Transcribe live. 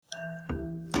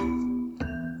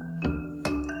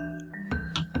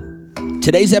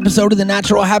Today's episode of the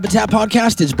Natural Habitat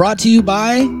Podcast is brought to you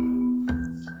by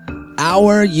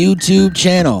our YouTube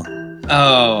channel.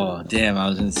 Oh, damn, I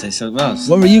was going to say something else.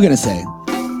 What were you going to say?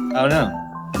 I don't know.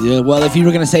 Yeah, well, if you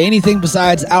were going to say anything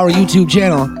besides our YouTube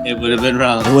channel, It would have been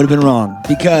wrong. it would have been wrong.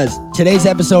 Because today's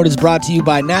episode is brought to you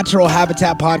by Natural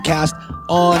Habitat Podcast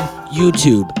on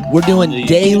YouTube. We're doing YouTube.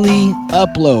 daily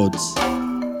uploads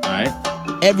All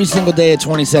right. every single day of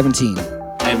 2017.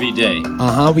 Every day.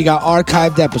 We got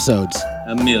archived episodes.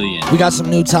 1,000,000. We got some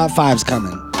new top fives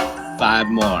coming. 5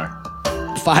 more.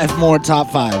 5 more top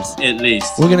fives. At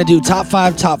least. We're going to do top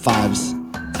fives. Top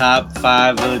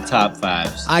 5 of the top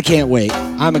 5s. I can't wait.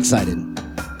 I'm excited.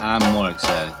 I'm more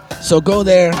excited. So go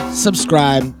there,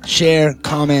 subscribe, share,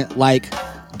 comment, like,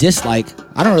 dislike.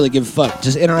 I don't really give a fuck.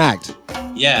 Just interact.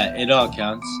 Yeah, it all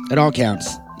counts. It all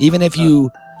counts. Even if you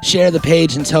share the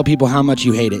page and tell people how much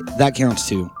you hate it, that counts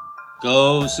too.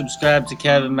 Go subscribe to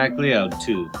Kevin MacLeod,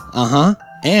 too.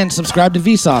 And subscribe to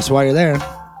Vsauce while you're there.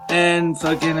 And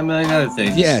fucking a million other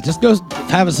things. Yeah, just go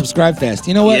have a subscribe fest.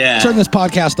 You know what? Yeah. Turn this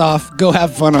podcast off. Go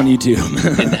have fun on YouTube.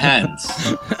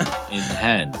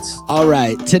 Enhance. All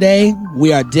right. Today,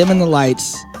 we are dimming the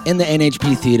lights in the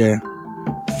NHP Theater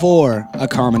for a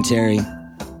commentary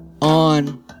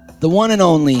on the one and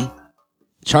only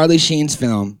Charlie Sheen's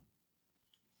film,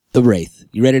 The Wraith.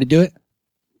 You ready to do it?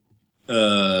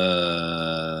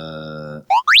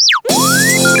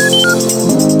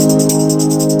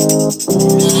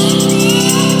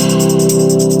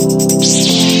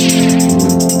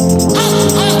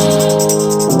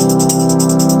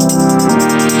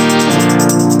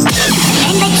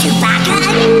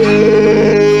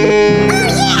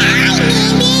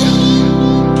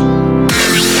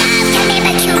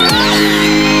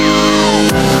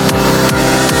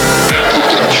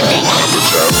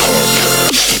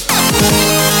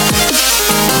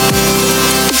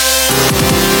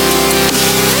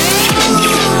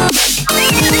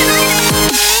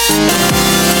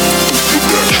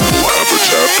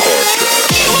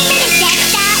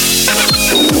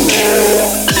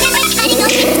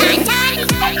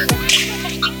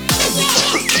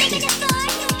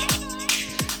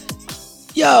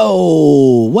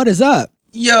 Yo, what is up?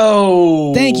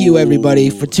 Yo! Thank you, everybody,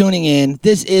 for tuning in.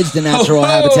 This is the Natural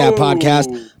Habitat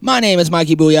Podcast. My name is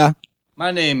Mikey Booyah,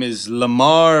 My name is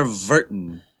Lamar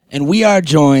Verton. and we are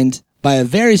joined by a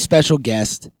very special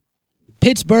guest,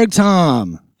 Pittsburgh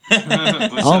Tom.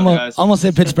 Almost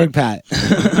said Pittsburgh Pat.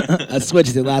 I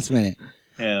switched it last minute.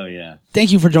 Hell yeah.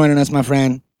 Thank you for joining us, my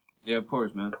friend. Yeah, of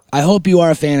course, man. I hope you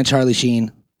are a fan of Charlie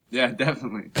Sheen, Yeah,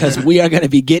 definitely. because we are going to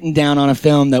be getting down on a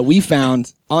film that we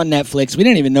found on Netflix. We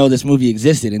didn't even know this movie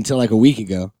existed until like a week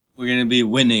ago. We're going to be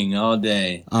winning all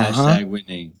day. Uh-huh. Hashtag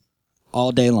winning.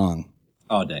 All day long.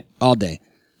 All day. All day.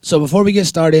 So before we get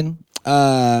started,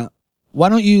 why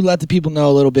don't you let the people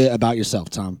know a little bit about yourself,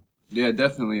 Tom? Yeah,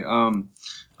 definitely. I'm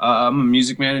a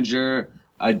music manager.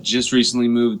 I just recently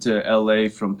moved to LA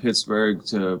from Pittsburgh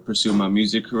to pursue my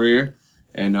music career.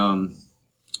 And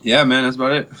yeah, man, that's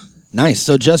about it. Nice.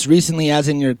 So just recently, as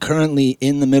in you're currently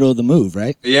in the middle of the move,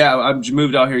 right? Yeah, I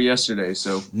moved out here yesterday,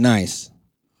 so Nice.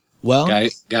 Well,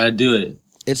 Gotta do it.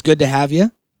 it's good to have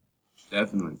you.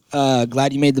 definitely.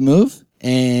 Glad you made the move.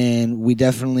 And we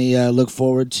definitely look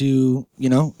forward to,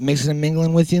 mixing and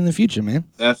mingling with you in the future, man.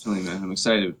 Definitely, man. I'm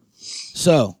excited.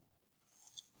 So,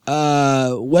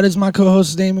 what is my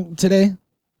co-host's name today?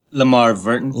 Lamar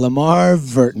Verton. Lamar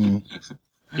Verton.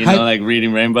 You Hi- know, like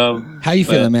Reading Rainbow. How you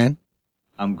But feeling, man?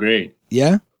 I'm great.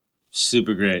 Yeah?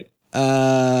 Super great.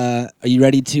 Are you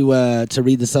ready to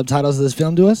read the subtitles of this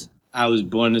film to us? I was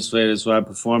born this way. That's why I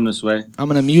perform this way. I'm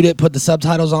going to mute it, put the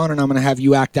subtitles on, and I'm going to have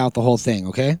you act out the whole thing,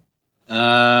 okay?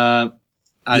 I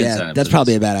didn't sign up That's for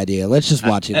probably this. a bad idea. Let's just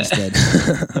watch it instead.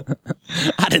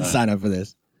 I didn't sign up for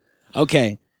this.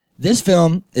 Okay. This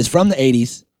film is from the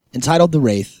 80s, entitled The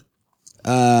Wraith.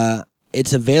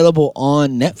 It's available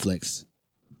on Netflix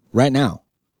right now.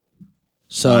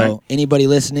 So All right. anybody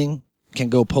listening can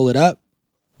go pull it up,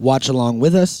 watch along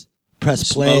with us,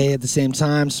 press play Smoke. at the same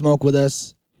time, smoke with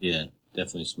us. Yeah,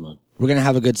 definitely smoke. We're going to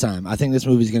have a good time. I think this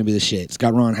movie's going to be the shit. It's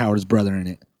got Ron Howard's brother in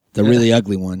it, the really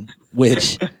ugly one,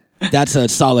 which that's a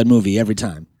solid movie every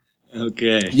time.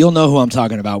 Okay. You'll know who I'm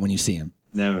talking about when you see him.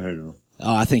 Never heard of him.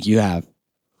 Oh, I think you have.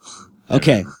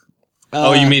 Okay.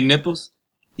 Oh, you mean nipples?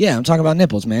 Yeah, I'm talking about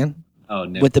Nipples, man. Oh,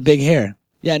 nipples. With the big hair.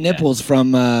 Yeah, Nipples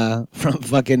from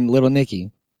fucking Little Nicky.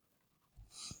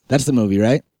 That's the movie,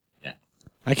 right? Yeah.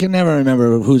 I can never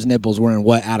remember whose nipples were in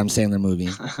what Adam Sandler movie.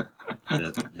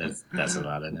 That's a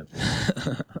lot of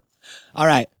nipples. All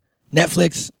right.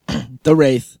 Netflix, The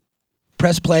Wraith.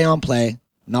 Press play on play,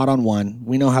 not on one.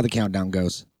 We know how the countdown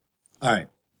goes. All right.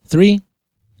 3,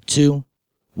 2,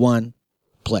 1,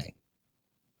 play.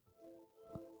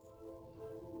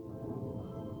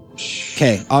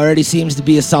 Okay, already seems to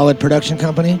be a solid production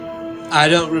company. I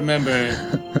don't remember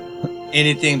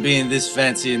anything being this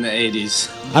fancy in the 80s.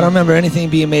 I don't remember anything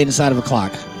being made inside of a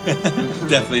clock.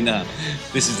 Definitely not.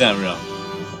 This is not real.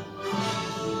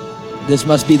 This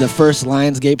must be the first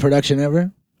Lionsgate production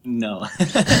ever. No.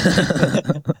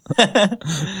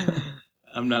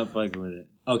 I'm not fucking with it.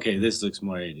 Okay, this looks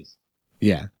more 80s.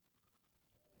 Yeah.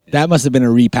 That must have been a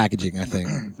repackaging, I think.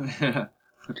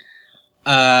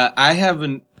 I have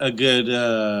a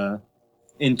good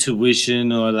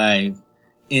intuition or like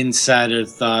insider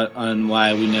thought on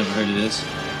why we never heard of this.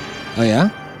 Oh,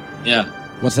 yeah? Yeah.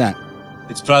 What's that?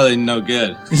 It's probably no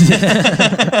good.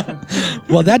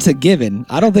 Well, that's a given.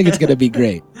 I don't think it's going to be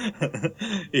great.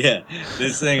 Yeah,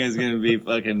 this thing is going to be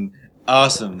fucking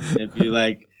awesome. If you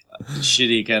like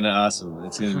shitty kind of awesome,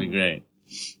 it's going to be great.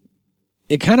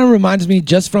 It kind of reminds me,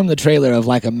 just from the trailer, of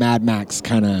like a Mad Max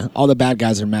kind of. All the bad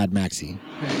guys are Mad Maxy.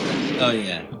 Oh,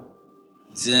 yeah.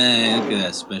 Dang, look at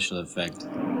that special effect.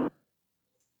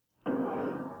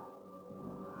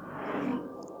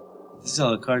 This is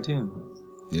all a cartoon.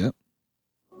 Yep.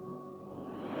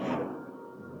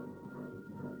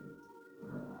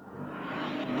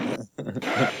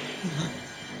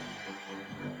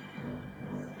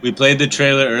 We played the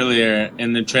trailer earlier,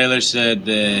 and the trailer said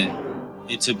that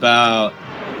it's about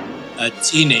a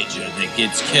teenager that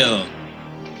gets killed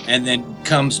and then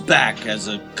comes back as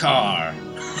a car.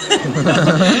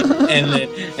 and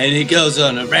he goes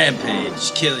on a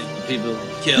rampage, killing the people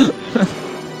who killed him.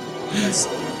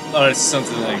 Or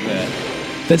something like that.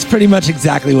 That's pretty much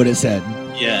exactly what it said.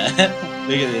 Yeah.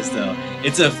 Look at this though.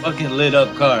 It's a fucking lit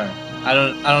up car. I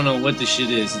don't know what the shit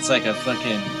is. It's like a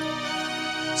fucking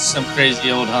some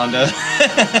crazy old Honda.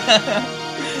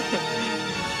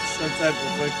 Some type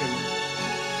of fucking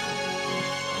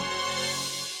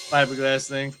fiberglass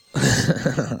thing.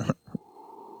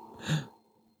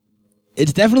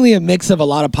 It's definitely a mix of a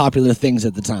lot of popular things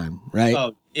at the time, right?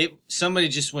 Oh, somebody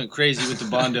just went crazy with the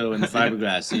Bondo and the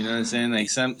fiberglass. You know what I'm saying? Like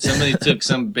somebody took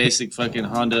some basic fucking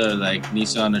Honda or like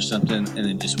Nissan or something and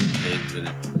then just went big with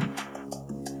it.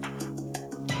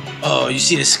 Oh, you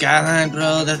see the Skyline,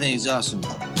 bro? That thing is awesome.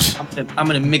 I'm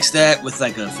gonna mix that with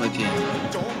like a fucking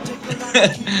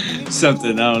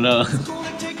something. I don't know.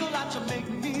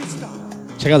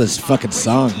 Check out this fucking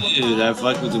song. Dude, I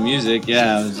fuck with the music.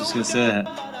 Yeah, I was just gonna say that.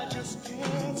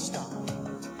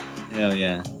 Hell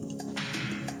yeah.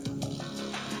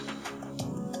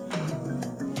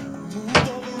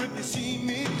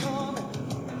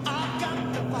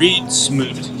 Reed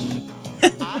Smoot.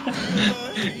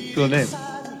 Cool name.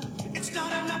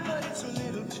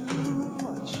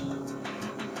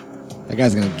 That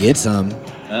guy's gonna get some.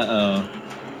 Uh-oh.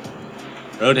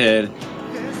 Roadhead.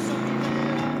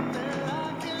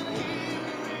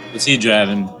 What's he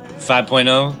driving? 5.0? Is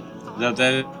that what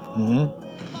that is? Mm-hmm.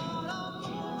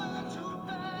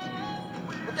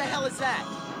 What the hell is that?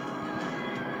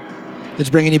 It's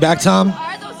bringing you back, Tom?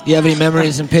 Do you have any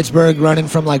memories in Pittsburgh running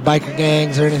from like biker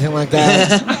gangs or anything like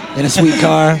that in a sweet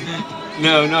car?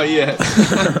 No, not yet.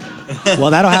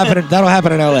 Well, that'll happen. That'll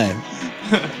happen in LA.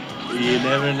 You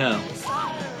never know.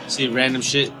 See random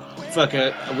shit. Fuck,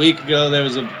 a week ago there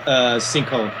was a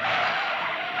sinkhole.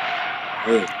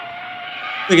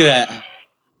 Look at that.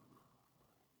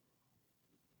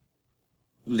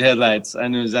 With headlights. I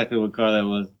knew exactly what car that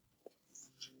was.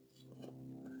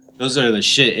 Those are the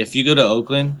shit. If you go to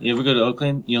Oakland, you ever go to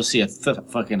Oakland, you'll see a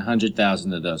fucking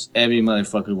 100,000 of those. Every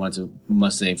motherfucker wants a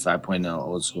Mustang 5.0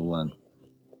 old school one.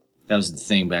 That was the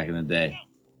thing back in the day.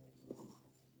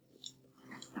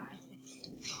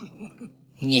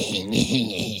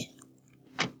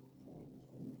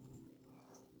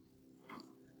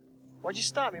 Why'd you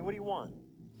stop me? What do you want?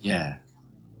 Yeah.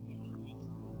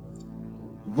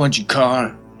 We want your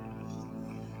car,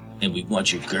 and we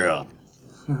want your girl.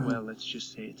 Well, let's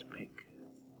just say it's pink.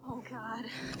 Oh, God.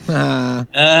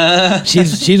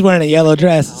 She's wearing a yellow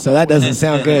dress, so that doesn't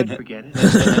sound good. Forget it.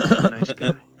 That's a nice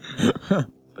guy.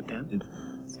 But then,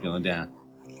 It's going down.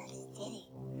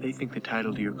 they think the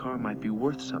title to your car might be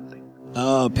worth something.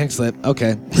 Oh, pink slip.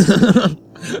 Okay.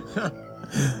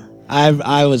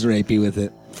 I was rapey with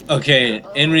it. Okay,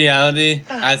 in reality,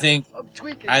 I think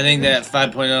that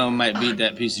 5.0 might beat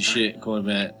that piece of shit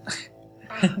Corvette.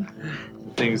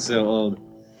 The thing's so old.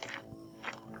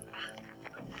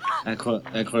 That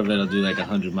Corvette will do like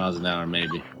 100 miles an hour,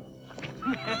 maybe.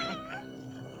 All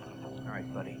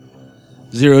right, buddy.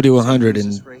 0 to 100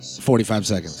 in 45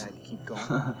 seconds. Keep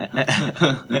going.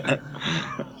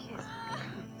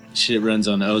 Shit runs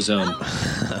on ozone.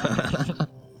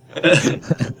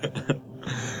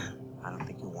 I don't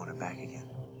think you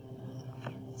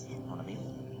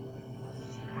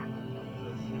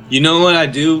You know what I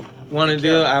do want to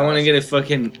do? I want to get a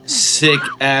fucking sick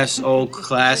ass old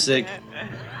classic,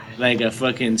 like a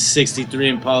fucking '63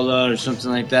 Impala or something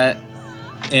like that,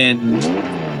 and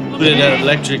put an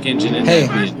electric engine in Hey,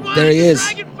 that bitch. there he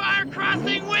is.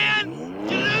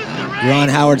 Ron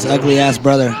Howard's ugly ass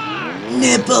brother.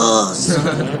 Nipples.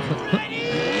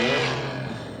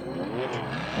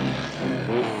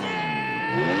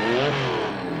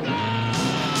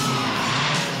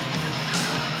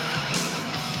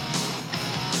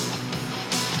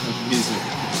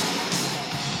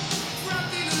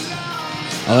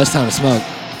 Oh, it's time to smoke.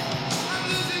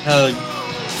 Hell,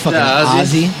 Fucking Yeah,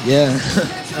 Ozzy. Yeah.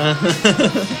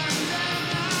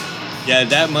 yeah,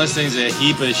 that Mustang's a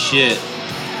heap of shit.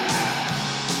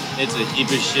 It's a heap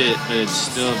of shit, but it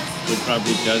still would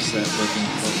probably dust that fucking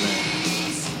Corvette.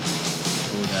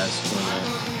 Old ass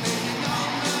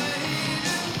Corvette.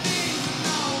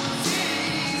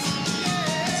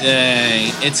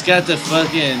 Dang, it's got the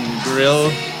fucking grill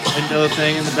window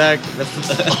thing in the back, the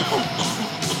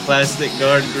plastic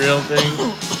guard grill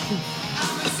thing.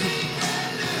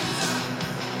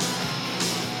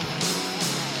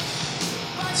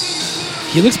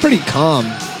 He looks pretty calm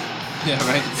Yeah,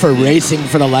 right. for racing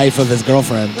for the life of his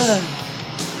girlfriend.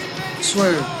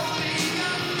 Swear.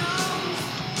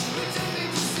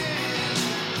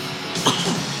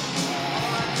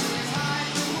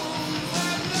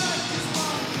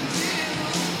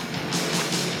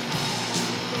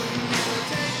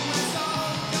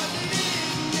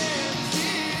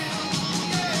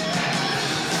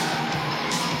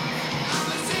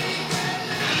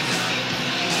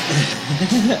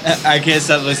 I can't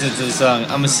stop listening to the song.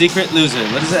 I'm a secret loser.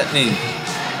 What does that mean?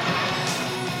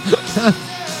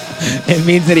 It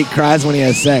means that he cries when he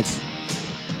has sex.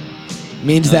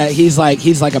 Means that he's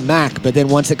like a Mac, but then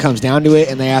once it comes down to it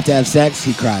and they have to have sex,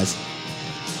 he cries.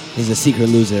 He's a secret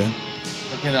loser.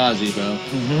 Fucking Ozzy, bro.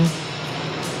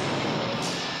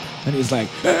 And he's like,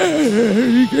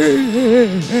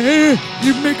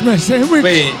 you make my sandwich.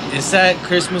 Wait, is that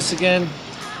Christmas again?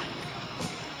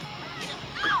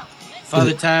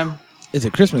 Father Time? Is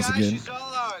it Christmas again?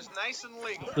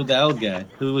 Who the old guy?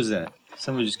 Who was that?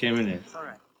 Somebody just came in here. It's all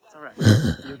right.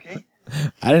 You okay?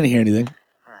 I didn't hear anything.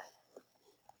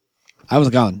 I was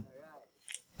gone.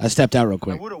 I stepped out real I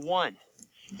quick. would have won.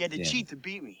 You had to Yeah. cheat to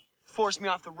beat me. Force me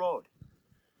off the road.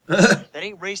 That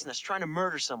ain't racing. That's trying to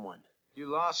murder someone. You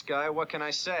lost, guy. What can I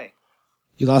say?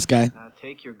 You lost, guy. Now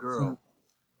take your girl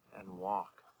and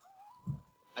walk.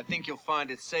 I think you'll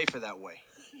find it safer that way.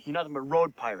 You're nothing but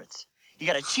road pirates. You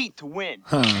gotta cheat to win.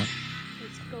 Huh.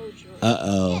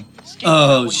 Uh-oh. Skate Oh,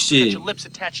 around when you shit. got your lips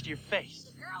attached to your face.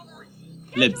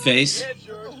 Lip face.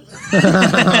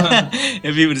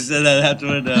 If he would have said that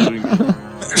afterward, that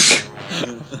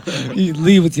would You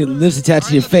leave with your lips attached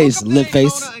to your face, lip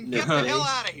face. And get the hell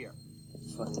out of here.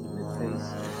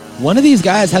 One of these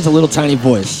guys has a little tiny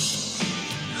voice.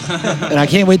 And I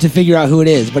can't wait to figure out who it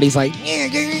is, but he's like, yeah,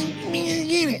 get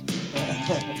it.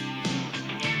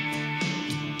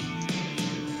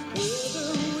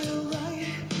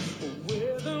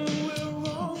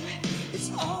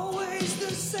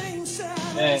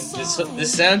 Man,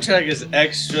 this soundtrack is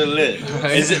extra lit.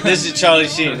 Is it? This is Charlie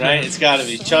Sheen, right? It's gotta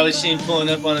be Charlie Sheen pulling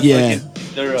up on a Yeah. fucking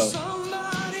thorough.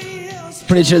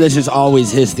 Pretty sure this is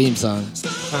always his theme song.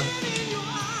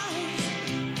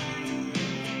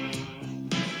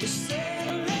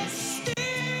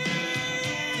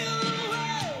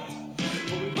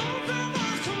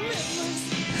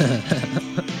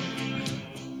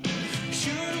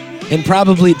 And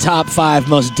probably top 5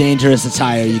 most dangerous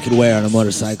attire you could wear on a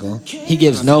motorcycle. He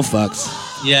gives no fucks.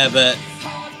 Yeah, but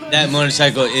that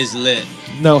motorcycle is lit.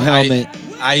 No helmet.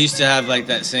 I used to have like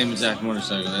that same exact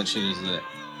motorcycle. That shit is lit.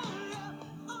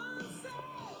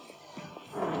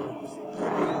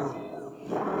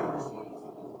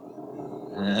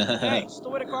 Hey,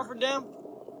 still wait a car for Dam?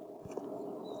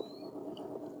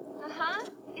 Uh-huh.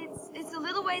 It's a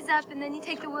little ways up, and then you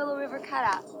take the Willow River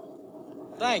cutout.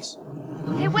 Thanks.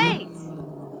 Hey, wait.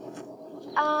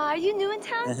 Are you new in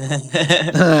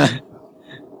town?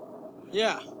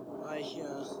 Yeah,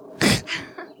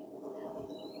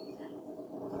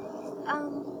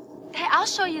 Hey, I'll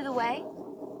show you the way.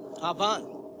 hop on.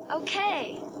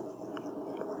 Okay.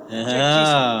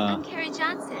 Ah, I'm Carrie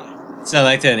Johnson. it's not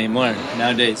like that anymore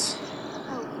nowadays.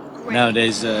 Oh, great.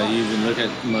 Nowadays, you even look at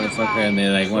a motherfucker and they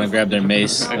like want to grab their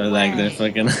mace or like their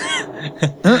fucking,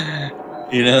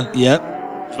 you know? Yep.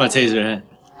 It's my taser, huh?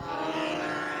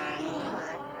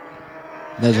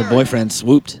 There's her boyfriend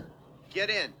swooped. Get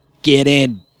in. Get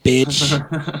in, bitch.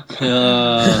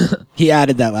 He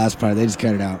added that last part. They just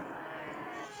cut it out.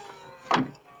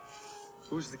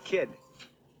 Who's the kid?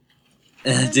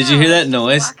 Did you hear that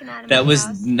noise? Walking out of That my was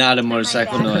house. not a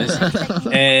motorcycle noise.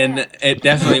 And it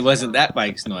definitely wasn't that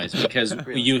bike's noise because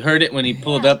you heard it when he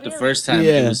pulled up the first time.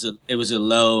 Yeah. It was a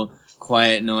low,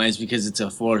 quiet noise because it's a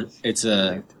fucking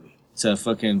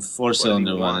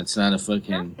 4-cylinder one. It's not a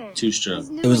fucking 2-stroke.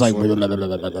 It was like,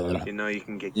 You know you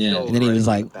can get Yeah. killed. and then he was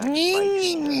like, riding on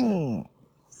the back of bikes.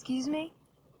 Excuse me?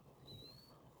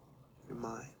 You're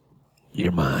mine. "You're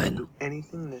I'll mine." do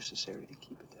anything necessary to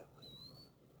keep it that way.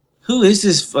 Who is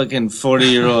this fucking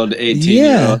 40-year-old,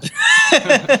 18-year-old?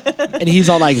 And he's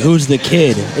all like, "Who's the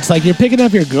kid?" It's like you're picking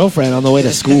up your girlfriend on the way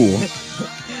to school. Oh,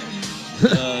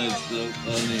 it's so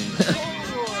funny.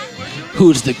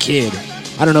 Who's the kid?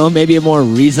 I don't know. Maybe a more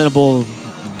reasonable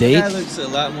That date. guy looks a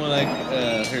lot more like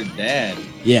her dad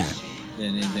Yeah,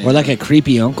 than anything. or like a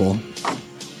creepy uncle.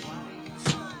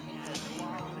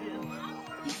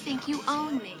 You think you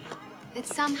own me? That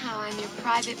somehow I'm your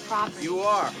private property. You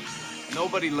are.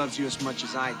 Nobody loves you as much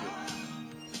as I do.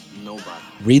 Nobody.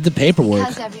 Read the paperwork.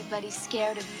 Because everybody's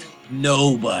scared of you.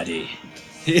 Nobody.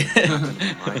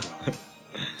 My God.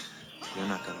 You're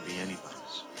not gonna be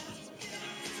anybody's.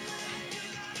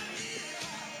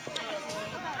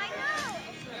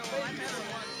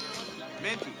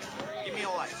 Minty, give me a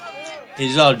light.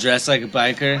 He's all dressed like a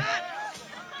biker.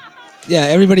 Yeah,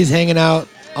 everybody's hanging out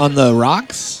on the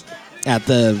rocks at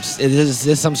the. Is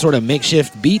this some sort of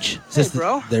makeshift beach? Is this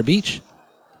their beach?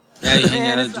 Yeah, you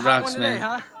hang out at the rocks,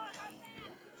 man.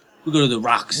 We go to the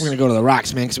rocks. We're gonna go to the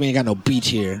rocks, man, because we ain't got no beach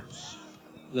here.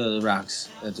 Go to the rocks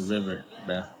at the river,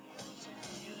 bro.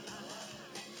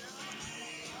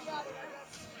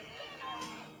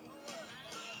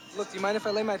 Look, do you mind if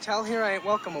I lay my towel here? I ain't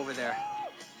welcome over there.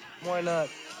 Why not?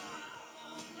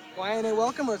 Why ain't I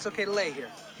welcome or it's okay to lay here?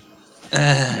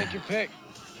 Take your pick.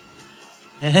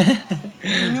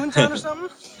 You new in town or something?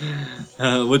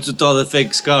 What's with all the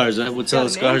fake scars? What's all the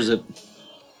scars that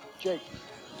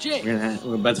Jake.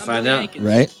 we're about to find out?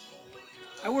 Right?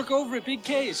 I work over at Big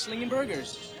K's, slinging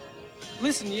burgers.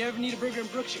 Listen, you ever need a burger in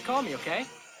Brooks, you call me, okay?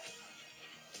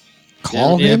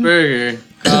 Call Need a him. burger.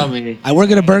 Call me. I work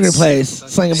at a burger place,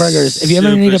 slinging burgers. If you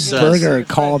ever need a Super sus. burger,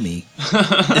 call me.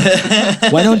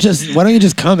 Why don't you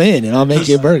just come in and I'll make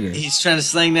you a burger? He's trying to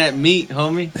slang that meat,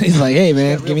 homie. He's like, hey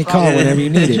man, give me a call whenever you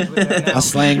need it. I'll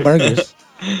slang burgers.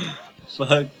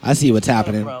 Fuck. I see what's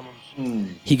happening. Hmm.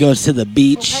 He goes to the Well,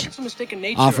 beach, packets of mistaken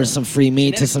nature offers some free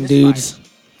meat to some genetics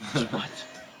dudes.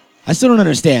 I still don't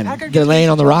understand. They're laying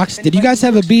on the rocks. Did you guys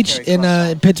have a beach in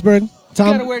Pittsburgh, You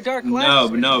gotta Tom? wear dark No,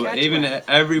 glasses. but no. Catch Even one.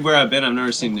 everywhere I've been, I've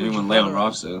never seen anyone lay on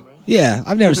rocks though. Yeah,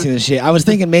 I've never seen this shit. I was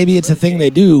thinking maybe it's a thing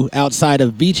they do outside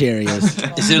of beach areas.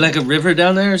 Is there like a river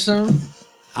down there or something?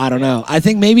 I don't know. I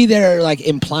think maybe they're like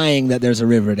implying that there's a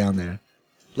river down there.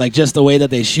 Like just the way that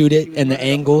they shoot it and the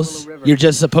angles. You're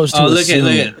just supposed to Oh, look assume.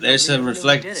 at. There's some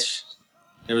reflect.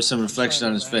 There was some reflection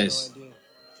on his face.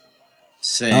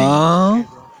 Saying, Oh,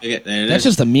 look at there. It that's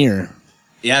is. just a mirror.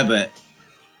 Yeah, but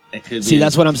it could be. See,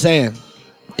 that's what I'm saying.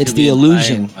 It's could be the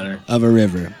illusion implying water. of a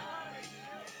river.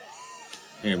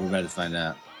 Here, we're about to find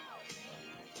out.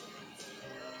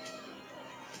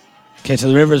 Okay, so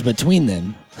the river's between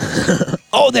them.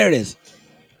 Oh, there it is.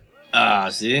 Ah,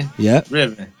 see? Yep.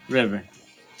 River.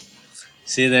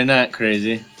 See, they're not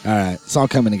crazy. All right, it's all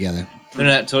coming together. They're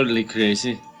not totally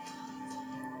crazy.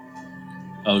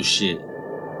 Oh, shit.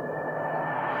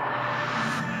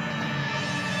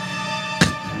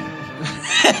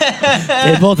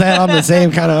 They both had on the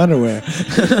same kind of underwear.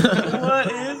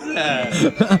 What is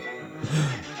that?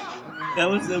 That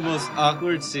was the most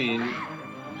awkward scene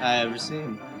I ever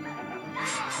seen.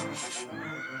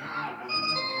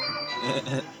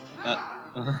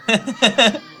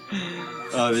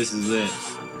 Oh, this is lit.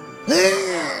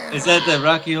 Is that the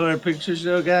Rocky Horror Picture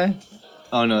Show guy?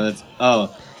 Oh no, that's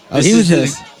Oh, This he was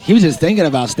is just thinking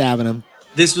about stabbing him.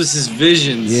 this was his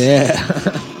visions. Yeah,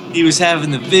 He was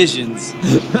having the visions.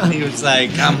 He was like,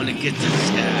 I'm gonna get this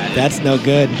guy. that's no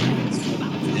good.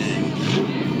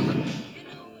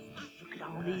 Look at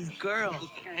all these girls,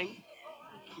 Frank.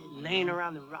 Laying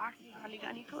around the rock, you hardly got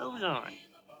any clothes on.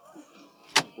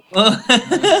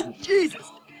 Jesus.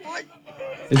 What?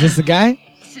 Is this the guy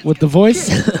with the voice?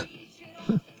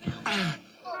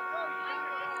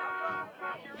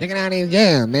 Looking at these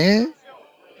girls, man.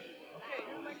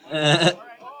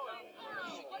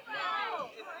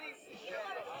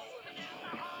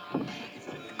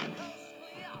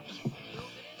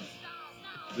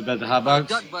 About the hot box?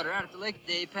 Duck butter out at the lake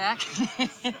today, Pack.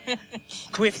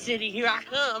 Quiff City, here I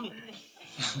come.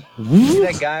 See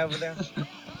that guy over there?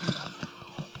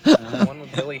 The one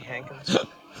with Billy Hankins?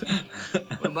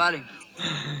 What about him?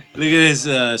 Look at his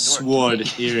sword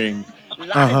earring. A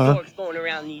lot Uh-huh. of dorks going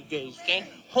around these days, okay?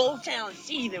 Whole town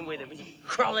seething with him. He's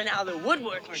crawling out of the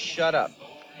woodwork. Shut up.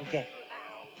 Okay.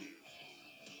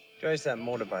 Drives that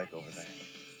motorbike over there.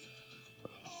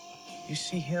 You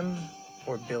see him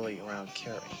or Billy around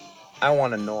Carrie? I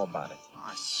want to know about it.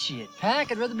 Oh, shit,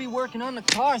 Pac. I'd rather be working on the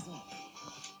cars.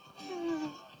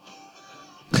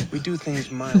 We do things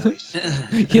my way.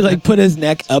 He like put his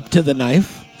neck up to the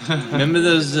knife. Remember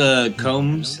those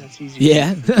combs?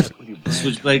 Yeah.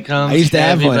 Switchblade combs? I used to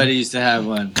have one. Everybody used to have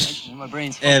one. My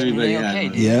brain's Everybody okay, had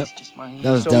one. dude. Yep. It's just my...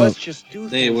 That was So dope. let's just do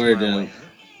They things were my dope. way,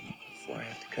 huh? Before I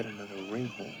have to cut another ring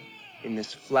hole in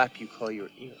this flap you call your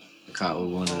ear. Caught with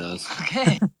one of those.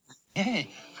 Okay. Hey,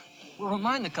 we'll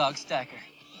remind the cockstacker.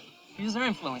 Use their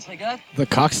influence, hey, God? The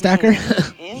cockstacker?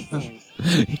 Influence.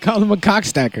 He called him a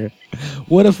cockstacker.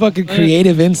 What a fucking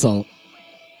creative insult.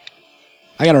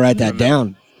 I gotta write that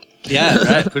down. Yeah,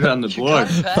 right. Put it on the board.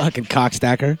 Fucking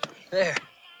cockstacker. There.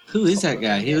 Who is that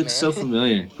guy? He looks so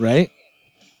familiar. Right?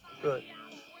 Good.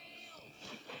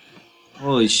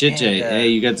 Holy shit, Jay. Hey,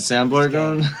 you got the soundboard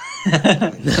going? You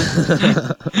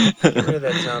hear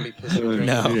that zombie pissing drink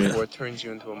No. before it turns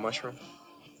you into a mushroom?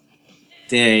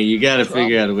 Dang, you gotta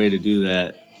figure out a way to do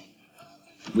that.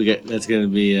 That's gonna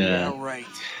be a right.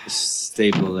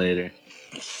 staple later.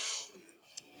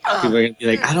 People are gonna be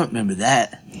like, I don't remember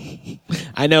that.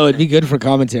 I know, it'd be good for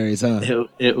commentaries, huh?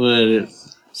 It would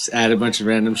just add a bunch of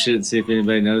random shit and see if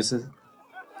anybody notices.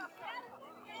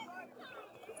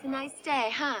 It's a nice day,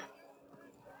 huh?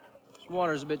 This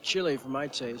water's a bit chilly for my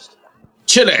taste.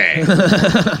 Chile! What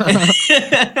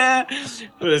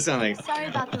does it sound like? Sorry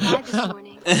about the ride this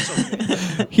morning.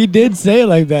 He did say it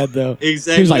like that, though.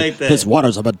 Exactly He was like like, that. this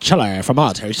water's a bit chilly from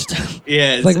our taste.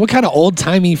 Yeah, It's like, what kind of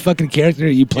old-timey fucking character are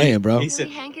you playing, bro? He Billy said,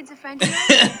 Hankins a friend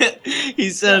here? he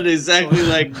sounded exactly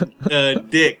like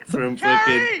Dick from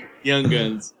fucking Young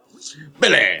Guns.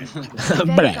 Billy!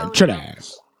 Blah, chilly.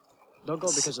 Don't go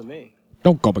because of me.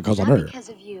 Don't go because of Not her. because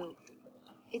of you.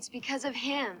 It's because of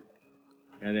him.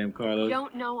 Goddamn You Carlos.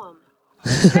 don't know him.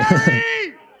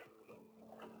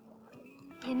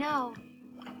 You know,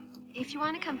 if you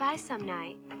want to come by some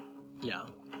night, Yeah.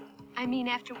 I mean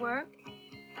after work,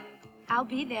 I'll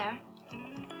be there.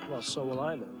 Well, so will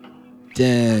I then.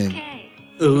 Dang. Okay.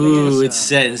 Ooh, it's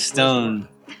set in stone.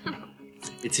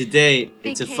 It's a date.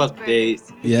 Big It's a K's fuck Burgers. date.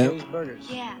 Yep. King's Burgers.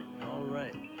 Yeah. All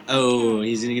right. Oh,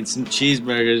 he's gonna get some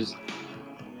cheeseburgers.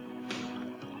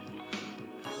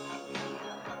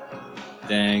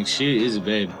 Dang, she is a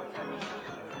babe.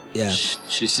 Yeah.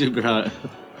 She's super hot.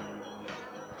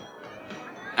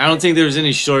 I don't think there was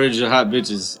any shortage of hot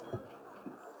bitches.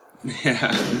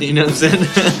 Yeah. You know what I'm saying?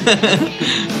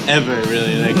 Ever,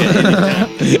 really. Like, at any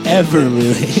time. Ever,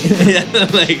 really. Yeah,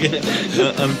 like,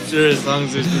 I'm sure as long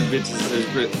as there's been bitches,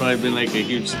 there's probably been like a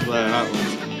huge supply of hot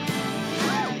ones.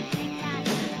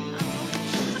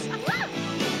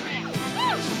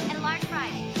 And large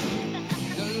fries.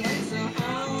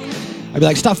 I'd be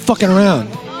like, stop fucking around.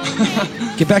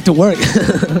 Get back to work.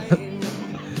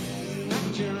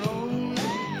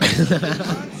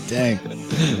 Dang.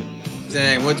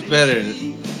 Dang, what's better?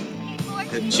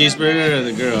 The cheeseburger or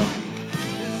the girl?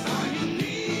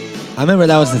 I remember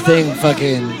that was the thing,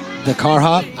 fucking the car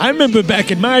hop. I remember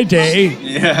back in my day,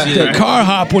 the car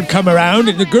hop would come around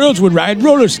and the girls would ride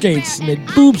roller skates and the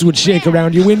boobs would shake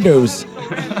around your windows.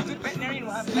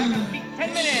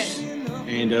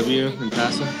 A&W in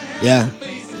Paso? Yeah.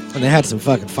 And they had some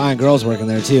fucking fine girls working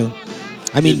there too.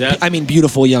 I mean, Dude, that- I mean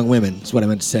beautiful young women is what I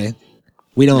meant to say.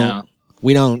 We don't, No.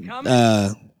 we don't,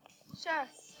 Sure.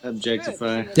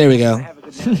 Objectify. there we go.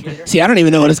 See, I don't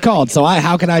even know what it's called, so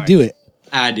how can I do it?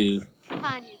 I do. Come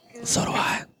on, you goof. So do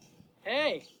I.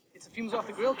 Hey, it's the fumes off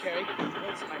the grill, Carrie.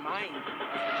 It's my mind.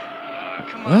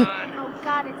 Come What? on. Oh,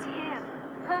 God, it's him.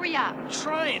 Hurry up.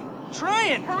 Trying.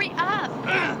 Hurry up.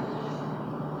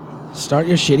 Start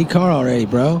your shitty car already,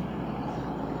 bro.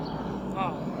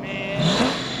 Oh, man.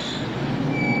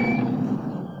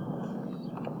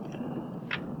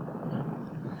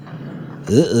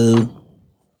 Uh-oh.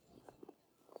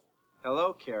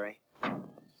 Hello, Carrie.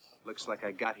 Looks like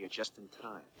I got here just in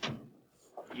time.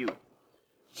 You.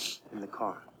 In the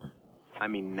car. I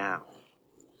mean now.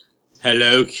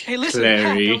 Hello, Hey, listen, Pat, I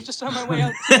Clary. was just on my way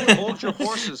out. Hold your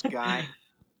horses, guy.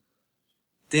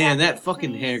 Damn, that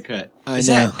fucking haircut. I Is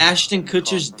know. that Ashton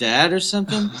Kutcher's dad or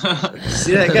something?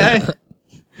 See that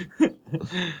guy?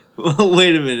 Well,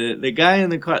 wait a minute. The guy in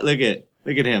the car. Look at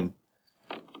him.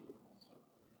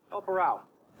 Help her out.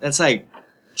 That's like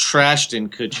Trashton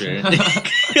Kutcher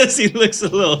because he looks a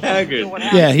little haggard.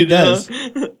 Yeah, he you know? does.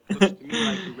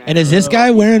 And is this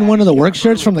guy wearing one of the work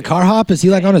shirts from the car hop? Is he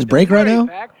like on his break right now?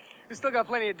 Pack. We still got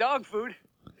plenty of dog food.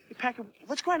 Hey, Packer,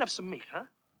 let's grind up some meat, huh?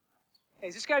 Hey,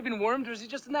 has this guy been wormed, or is he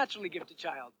just a naturally gifted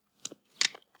child?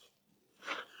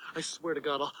 I swear to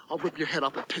God, I'll rip your head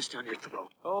off and piss down your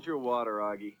throat. Hold your water,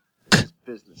 Augie. It's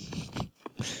business.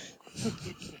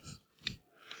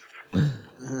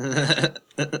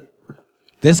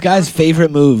 This guy's favorite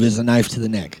move is a knife to the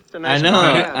neck. I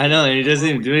know, and he doesn't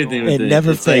even do anything with it. It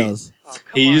never It's like- fails.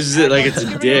 he uses it like it's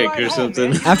a dick or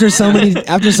something. After so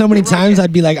many times,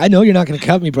 I'd be like, I know you're not gonna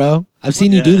cut me, bro. I've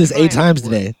seen you do this 8 times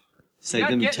today. It's like,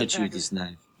 let me touch you with this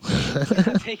knife.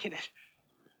 I'm taking it.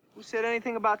 Who said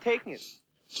anything about taking it?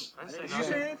 Did you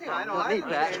say anything? I know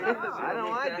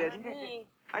I didn't.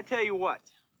 I tell you what.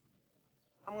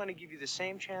 I'm gonna give you the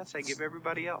same chance I give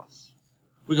everybody else.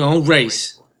 We're gonna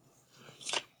race.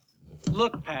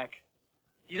 Look, Pac,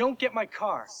 you don't get my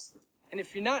car. And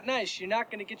if you're not nice, you're not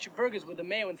gonna get your burgers with the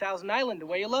mayo in Thousand Island the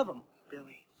way you love them.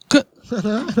 Billy.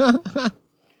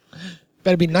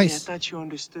 Better be I nice. thought you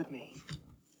understood me.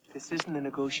 This isn't a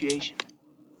negotiation.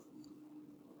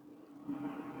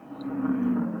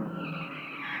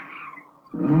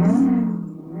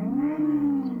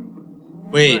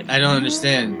 Wait, I don't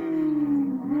understand.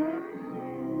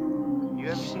 You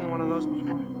ever seen one of those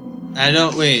before? I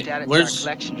don't. Wait, where's?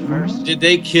 Did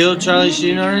they kill Charlie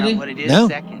Sheen already? No.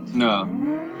 No.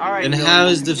 Then how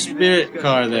is the spirit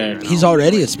car there? He's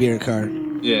already a spirit car.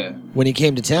 Yeah. When he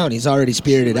came to town, he's already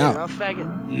spirited out.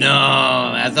 No,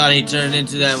 I thought he turned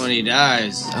into that when he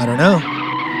dies. I don't know.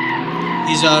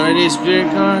 He's already a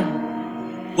spirit car?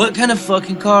 What kind of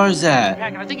fucking car is that?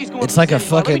 It's like a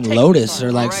fucking Lotus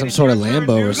or like some sort of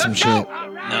Lambo or some shit.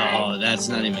 No, that's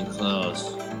not even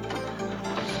close.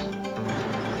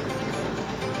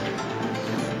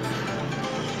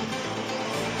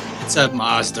 It's a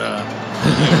Mazda.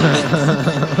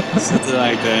 Something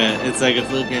like that. It's like a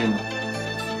fucking...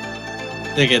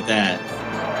 Look at that.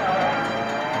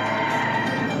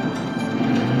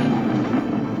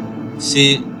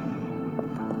 See?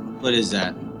 What is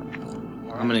that?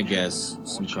 I'm gonna guess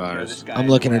some cars. I'm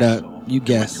looking it up. You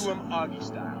guess.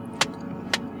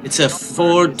 It's a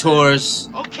Ford Taurus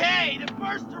Okay, the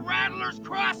first to Rattler's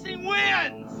Crossing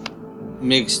wins.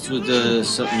 mixed with a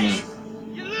something.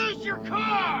 You lose your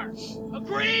car.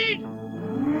 Agreed?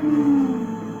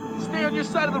 Stay on your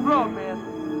side of the road, man.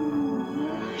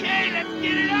 Okay, let's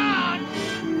get it on.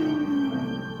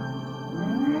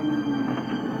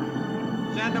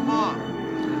 Send them off.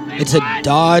 It's a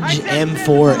Dodge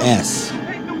M4S.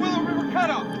 Take the Willow River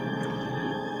cutoff.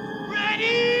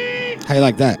 Ready? How you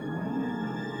like that?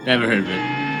 Never heard of it.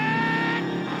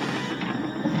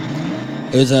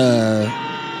 It was a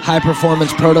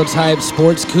high-performance prototype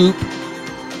sports coupe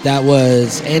that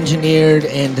was engineered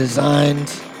and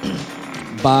designed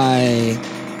by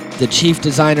the chief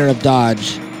designer of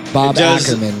Dodge, Bob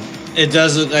Ackerman. It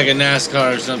does look like a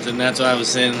NASCAR or something. That's why I was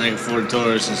saying like a Ford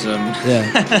Taurus or something.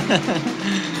 Yeah.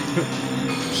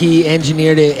 He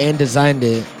engineered it and designed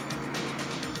it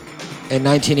in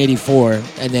 1984,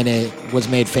 and then it was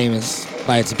made famous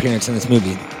by its appearance in this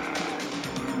movie.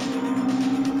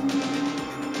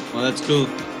 Well, that's cool.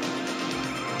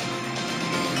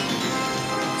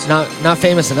 It's not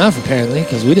famous enough, apparently,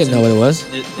 because we didn't know what it was.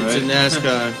 It's a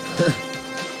NASCAR.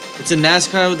 It's a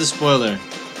NASCAR with a spoiler.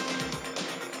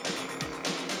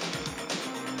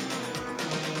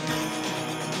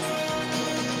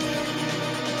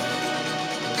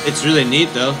 It's really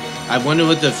neat though. I wonder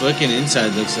what the fucking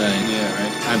inside looks like. Yeah,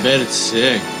 right. I bet it's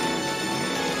sick.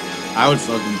 I would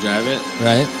fucking drive it.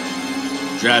 Right?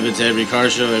 Drive it to every car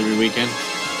show every weekend.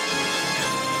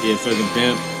 Be a fucking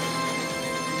pimp.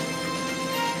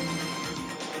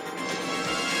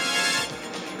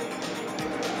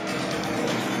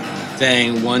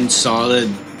 Dang, one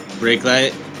solid brake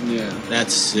light. Yeah.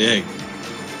 That's sick.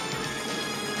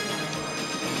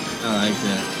 I like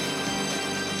that.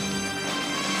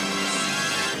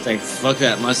 It's like, fuck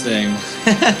that Mustang.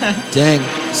 Dang.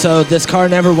 So this car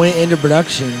never went into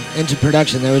production.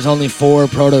 There was only 4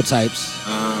 prototypes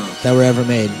that were ever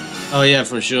made. Oh yeah,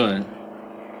 for sure.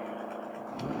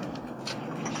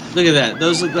 Look at that.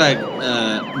 Those look like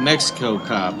Mexico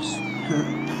cops.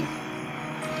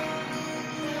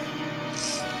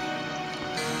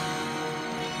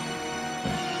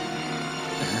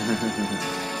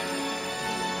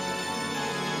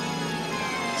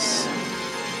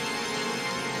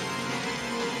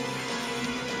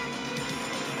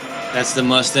 That's the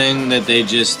Mustang that they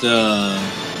just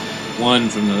won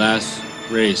from the last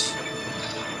race.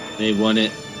 They won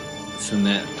it from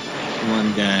that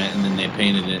one guy, and then they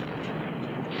painted it.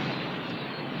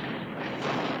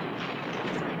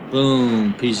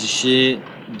 Boom, piece of shit,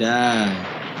 die.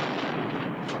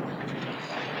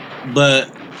 But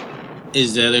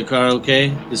is the other car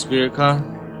okay? The spirit car?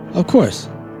 Of course.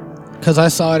 Because I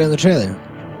saw it in the trailer.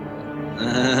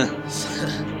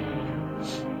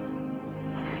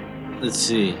 Let's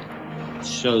see.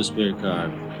 Show spirit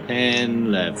card.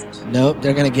 Pan left. Nope,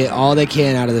 they're going to get all they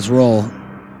can out of this role.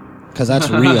 Because that's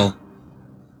real.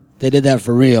 They did that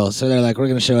for real. So they're like, we're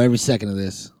going to show every second of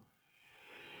this.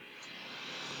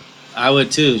 I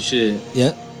would too, shit.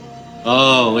 Yep.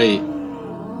 Oh, wait.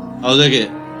 Oh, look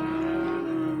it.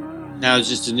 Now it's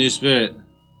just a new spirit.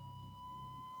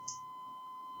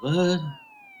 What?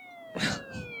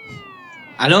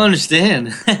 I don't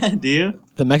understand. Do you?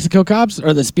 The Mexico cops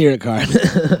or the spirit card?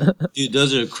 Dude,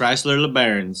 those are Chrysler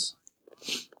LeBarons.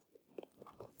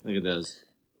 Look at those.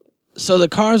 So the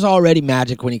car's already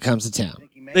magic when he comes to town.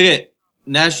 Look at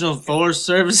National Forest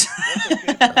Service.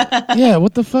 Yeah,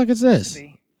 what the fuck is this?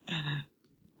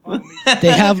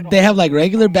 They have like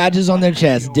regular badges on their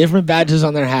chests, different badges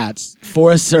on their hats,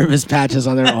 Forest Service patches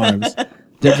on their arms.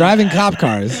 They're driving cop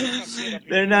cars.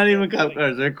 They're not even cop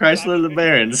cars. They're Chrysler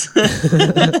LeBarons.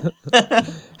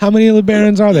 How many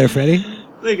LeBarons are there, Freddie?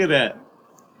 Look at that.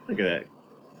 Look at that.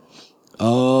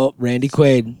 Oh, Randy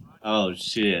Quaid. Oh,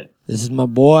 shit. This is my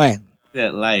boy.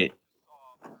 That light.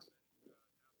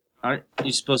 Aren't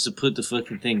you supposed to put the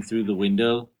fucking thing through the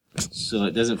window so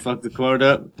it doesn't fuck the cord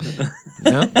up?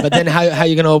 No, but then how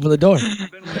you gonna open the door?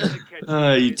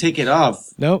 You take it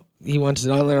off. Nope, he wants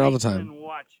it on there all the time.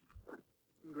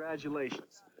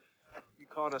 Congratulations. You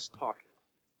caught us talking.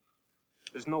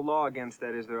 There's no law against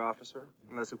that, is there, officer?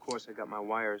 Unless, of course, I got my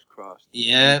wires crossed.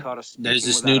 Yeah, You caught us there's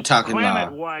this speaking new without a talking permit. law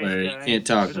Damn it, wise where you guy. can't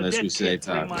talk There's a unless dead we say kid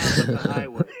 3 talk. miles up the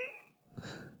highway.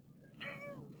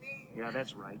 Yeah,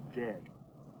 that's right, dead.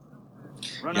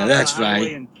 Run Yeah, off that's the highway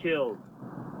right. and killed.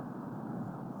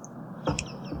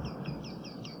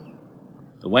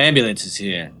 The ambulance is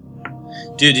here.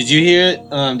 Dude, did you hear it?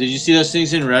 Did you see those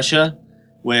things in Russia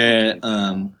where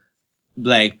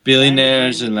like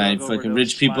billionaires and like fucking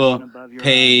rich people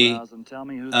pay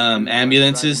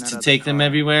ambulances to take them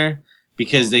everywhere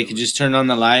because they could just turn on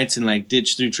the lights and like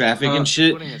ditch through traffic and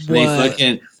shit? They What?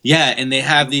 fucking and they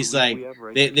have these like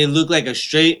they look like a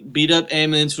straight beat up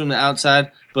ambulance from the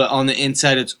outside, but on the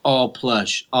inside it's all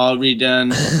plush, all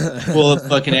redone, full of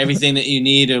fucking everything that you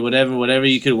need or whatever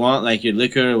you could want, like your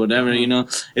liquor or whatever, you know.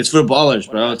 It's for ballers,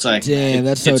 bro. It's like Damn,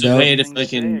 that's so it's dope. a way to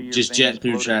fucking just jet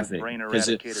through traffic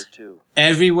because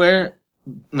everywhere,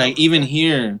 like even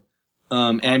here,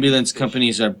 ambulance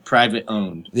companies are private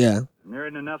owned. Yeah. There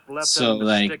ain't enough left So of them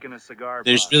to like, stick in a cigar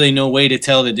there's box. really no way to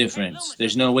tell the difference.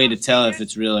 There's no way to tell if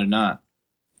it's real or not.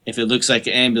 If it looks like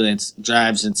an ambulance,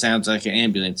 drives and sounds like an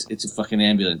ambulance, it's a fucking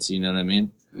ambulance. You know what I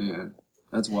mean? Yeah,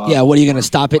 that's wild. Yeah, what are you gonna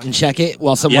stop it and check it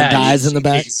while someone dies in the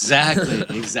back?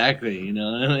 Exactly. You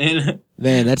know what I mean?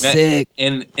 Man, that's sick.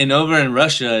 And over in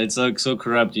Russia, it's like so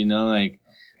corrupt. You know, like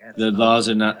the laws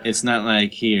are not. It's not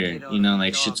like here. You know,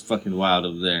 like shit's fucking wild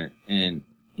over there, and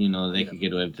you know they can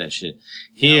get away with that shit.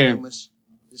 Here,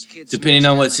 depending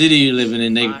on what city you're living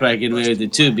in, they can probably get away with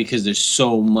it too because there's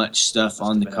so much stuff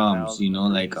on the comms. You know,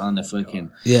 like on the fucking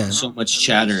so much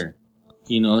chatter.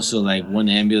 You know, so like one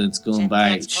ambulance going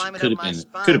by could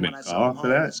have been a call for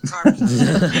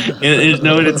that. There's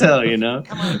no way to tell, you know.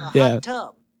 Yeah,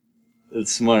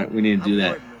 That's smart. We need to do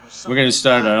that. We're gonna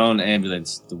start our own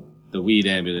ambulance, the weed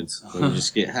ambulance, where we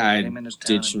just get high and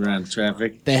ditch around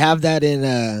traffic. they have that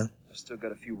in Still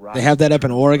got a few they have that up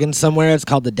in Oregon somewhere. It's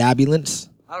called the Dabulance.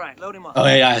 All right, load him up. Oh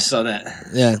yeah, I saw that.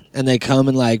 Yeah, and they come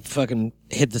and like fucking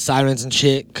hit the sirens and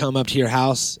shit, come up to your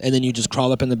house, and then you just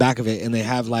crawl up in the back of it, and they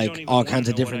have like all kinds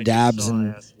of different dabs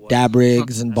and dab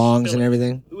rigs and bongs and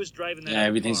everything. Yeah,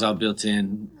 everything's all built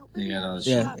in. They got all this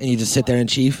shit. Yeah, and you just sit there and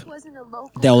chief.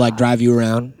 They'll like drive you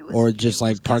around or just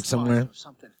like park somewhere,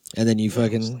 and then you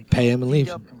fucking pay them and leave.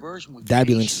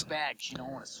 Dabulance.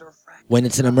 When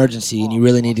it's an emergency and you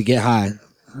really need to get high.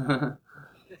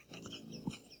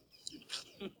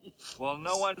 Well,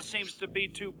 no one seems to be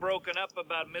too broken up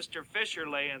about Mr. Fisher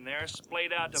laying there,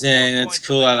 splayed out to Dang, that's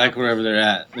cool. I like wherever they're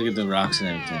at. Look at the rocks and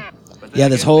everything. Yeah,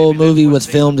 this whole movie was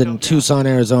filmed in Tucson,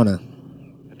 Arizona.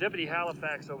 Deputy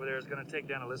Halifax over there is going to take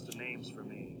down a list of names for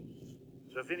me.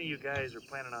 So if any of you guys are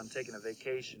planning on taking a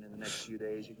vacation in the next few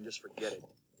days, you can just forget it.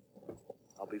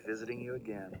 I'll be visiting you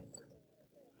again.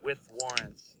 With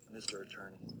warrants, Mr.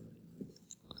 Attorney.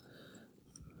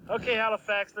 Okay,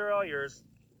 Halifax, they're all yours.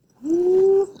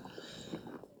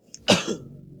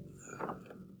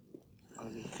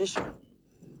 Fisher.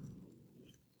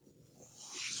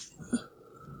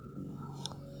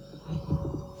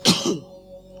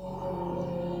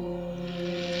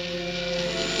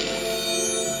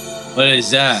 What is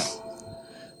that?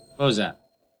 What was that?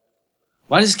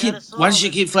 Why does she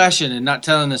keep flashing and not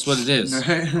telling us what it is?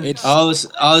 It's all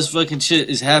this fucking shit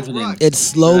is happening. It's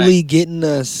slowly getting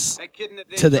us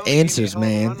to the answers,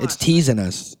 man. It's teasing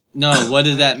us. No, what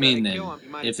did that mean then?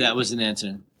 If that was an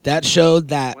answer, That showed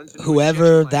that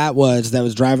whoever that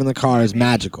was driving the car is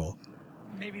magical.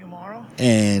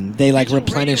 And they like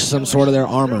replenish some sort of their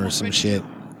armor or some shit.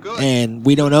 And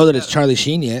we don't know that it's Charlie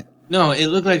Sheen yet. no, it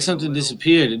looked like something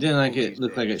disappeared. It didn't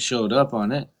look like it showed up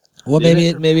on it. Well, maybe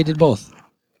it did both.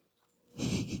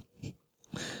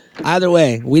 Either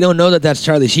way, we don't know that that's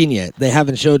Charlie Sheen yet. They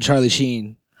haven't showed Charlie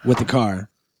Sheen with the car.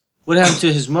 What happened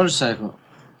to his motorcycle?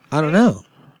 I don't know.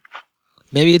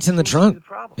 Maybe it's in the trunk.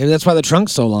 Maybe that's why the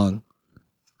trunk's so long.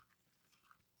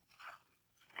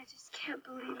 I just can't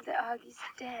believe that Augie's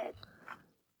dead.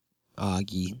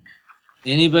 Augie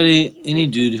Any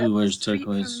dude who wears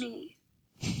turquoise,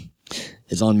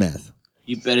 is on meth.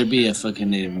 you better be a fucking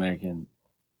Native American,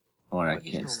 or I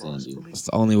can't stand you. It's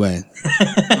the only way.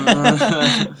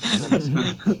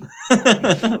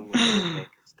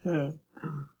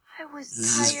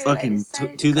 This is fucking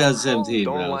 2017,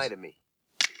 Don't bro. lie to me.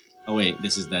 Oh wait,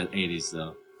 this is that 80s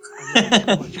though.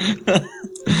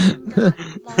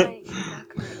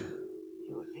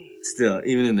 Still,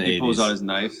 even in the 80s. He pulls out his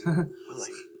knife.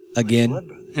 Again.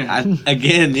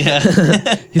 Again, yeah.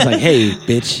 He's like, hey,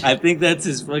 bitch. I think that's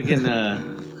his fucking,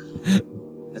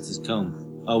 that's his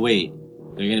comb. Oh wait,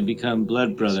 they're gonna become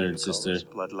blood brother and sister.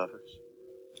 Blood lovers.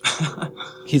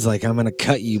 He's like, I'm gonna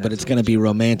cut you, but it's gonna be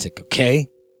romantic, okay?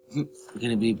 We're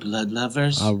gonna be blood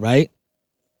lovers? All right.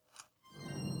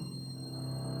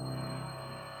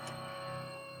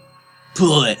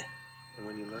 Pull it. And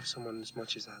when you love someone as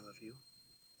much as I love you,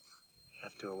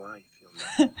 after a while you feel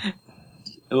nothing.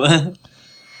 What?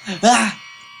 Ah!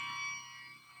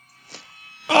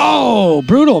 Oh,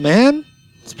 brutal, man.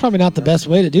 It's probably not the best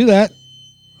way to do that.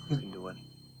 You can do it.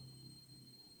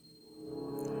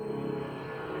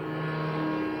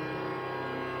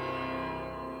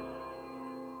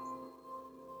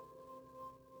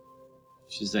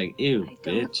 She's like, ew,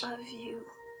 bitch. I love you.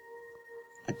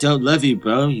 I don't love you,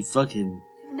 bro. You fucking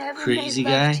Never crazy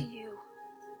made love guy. to you.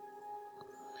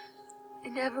 I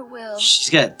never will. She's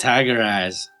got tiger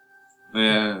eyes.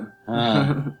 Yeah.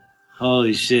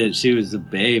 Holy shit, she was a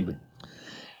babe.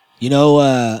 You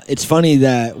know, it's funny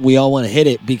that we all want to hit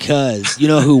it because you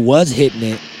know who was hitting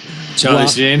it? Charlie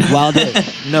Sheen? While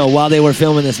they were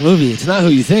filming this movie. It's not who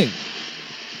you think.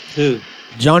 Who?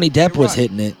 Johnny Depp was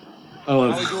hitting it.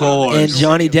 Oh, of course. And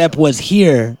Johnny Depp was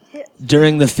here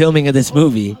during the filming of this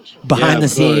movie. Behind the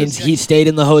scenes, he stayed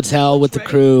in the hotel with the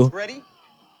crew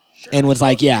and was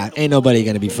like, yeah, ain't nobody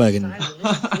gonna be fucking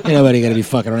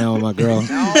around with my girl.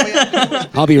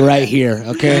 I'll be right here,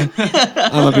 okay?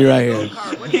 I'm gonna be right here.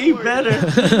 He better.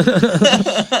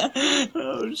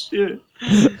 Oh shit.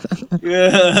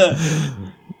 Yeah.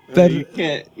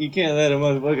 You can't let a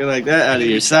motherfucker like that out of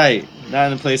your sight. Not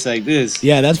in a place like this.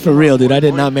 Yeah, that's for real, dude. I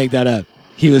did not make that up.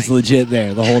 He was legit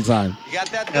there the whole time. You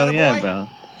got that, Hell yeah, bro.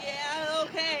 Yeah,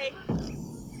 okay.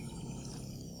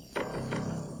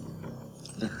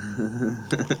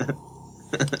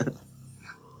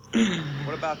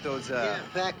 What about those, Yeah,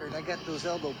 Packard, I got those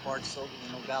elbow parts sold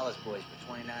to the Nogales boys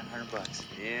for $2,900.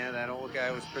 Yeah, that old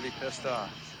guy was pretty pissed off.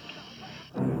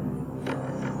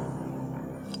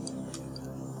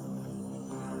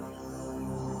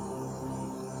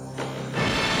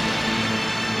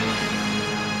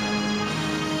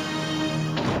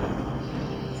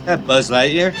 That Buzz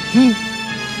Lightyear?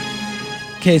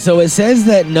 Okay, so it says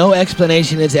that no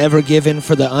explanation is ever given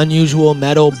for the unusual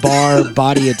metal bar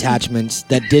body attachments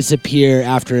that disappear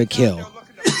after a kill.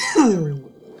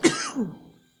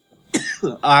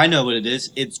 I know what it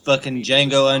is. It's fucking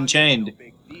Django Unchained.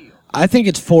 I think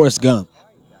it's Forrest Gump.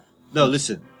 No,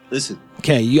 listen.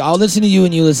 Okay, I'll listen to you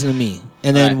and you listen to me,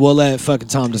 and then we'll let fucking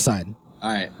Tom decide.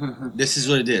 Alright, this is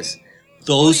what it is.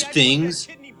 Those things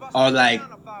are like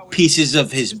pieces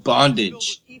of his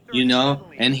bondage, you know?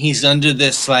 And he's under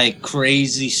this like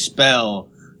crazy spell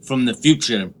from the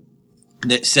future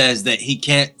that says that he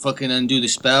can't fucking undo the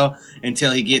spell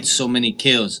until he gets so many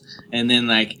kills. And then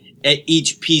like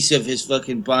each piece of his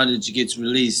fucking bondage gets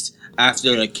released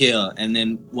after a kill. And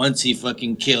then once he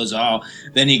fucking kills all,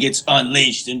 then he gets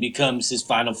unleashed and becomes his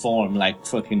final form, like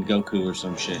fucking Goku or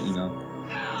some shit, you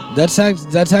know? That's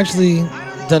actually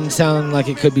doesn't sound like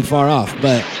it could be far off,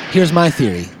 but here's my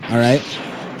theory, all right?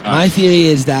 My theory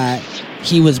is that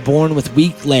he was born with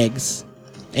weak legs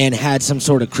and had some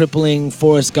sort of crippling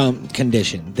Forrest Gump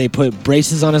condition. They put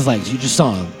braces on his legs, you just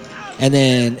saw him, and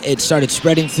then it started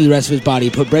spreading through the rest of his body.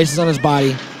 Put braces on his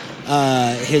body.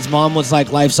 His mom was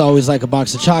like, life's always like a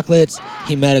box of chocolates.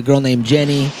 He met a girl named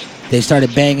Jenny, They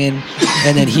started banging,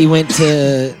 and then he went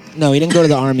to... No, he didn't go to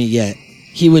the army yet.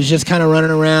 He was just kind of running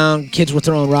around. Kids were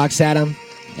throwing rocks at him.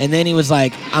 And then he was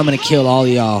like, I'm going to kill all of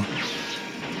y'all.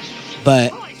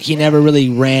 But he never really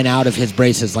ran out of his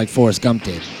braces like Forrest Gump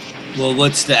did. Well,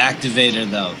 what's the activator,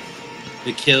 though?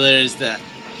 The killer is that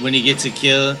when he gets a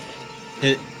kill,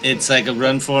 it's like a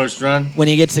run, Forrest, run? When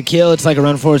he gets a kill, it's like a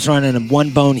run, Forrest, run, and one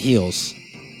bone heals.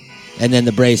 And then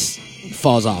the brace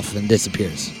falls off and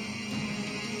disappears.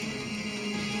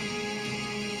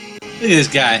 Look at this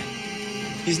guy.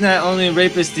 He's not only a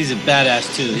rapist, he's a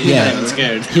badass, too. He's not even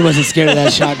scared. He wasn't scared of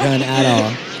that shotgun at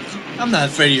all. I'm not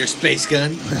afraid of your space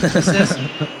gun.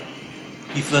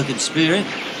 You fucking spirit.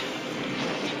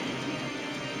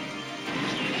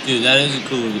 Dude, that is a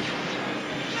cool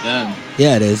gun.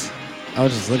 Yeah, it is. I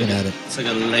was just looking at it. It's like a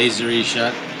lasery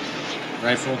shot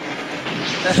rifle.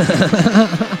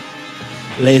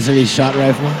 Lasery shot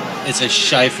rifle? It's a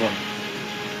shifle.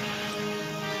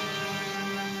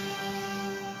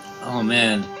 Oh,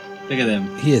 man. Look at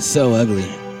him. He is so ugly.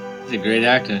 He's a great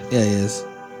actor. Yeah, he is.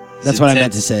 That's what I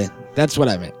meant to say. That's what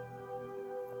I meant.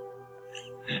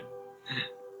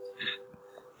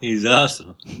 He's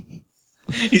awesome.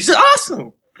 He's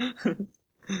awesome! Where'd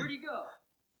he go?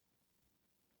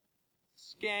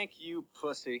 Skank you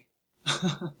pussy.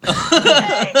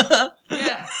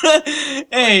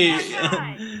 Hey,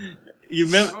 you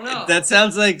remember? That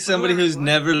sounds like somebody who's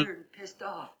never Pissed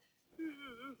off.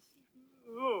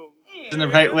 in the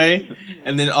right way,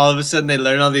 and then all of a sudden they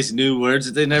learn all these new words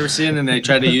that they've never seen, and they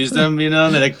try to use them. You know,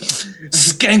 and they're like,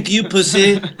 "Skank you,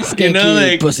 pussy." Skank you know, you,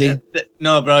 like, pussy.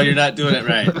 No, bro, you're not doing it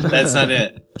right. That's not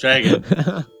it. Try again.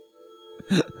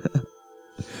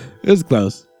 It was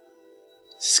close.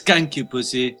 Skank you,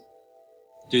 pussy.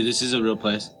 Dude, this is a real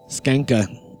place. Skanka.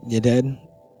 You dead?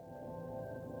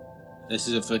 This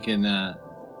is a fucking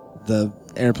The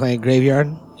airplane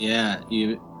graveyard? yeah.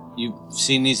 You've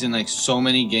seen these in like so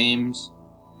many games,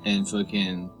 and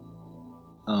fucking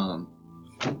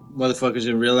motherfuckers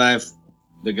in real life.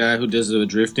 The guy who does the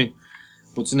drifting,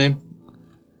 what's his name?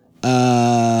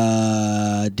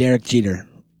 Derek Jeter.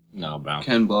 No, bro.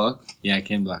 Ken Block. Yeah,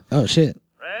 Ken Block. Oh shit.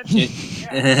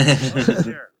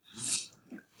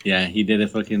 Yeah, he did a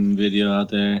fucking video out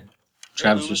there.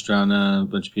 Travis Pastrana, a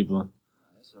bunch of people.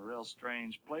 That's a real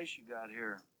strange place you got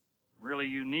here. Really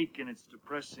unique in its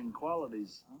depressing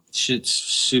qualities. Huh? Shit's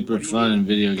super fun in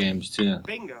video games too.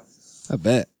 Bingo. I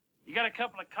bet. You got a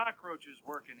couple of cockroaches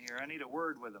working here. I need a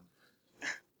word with them.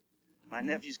 My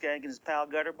nephew's skanking his pal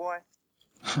Gutter Boy.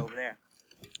 Over there.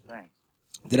 Thanks.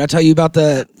 Did I tell you about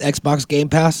the Xbox Game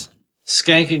Pass?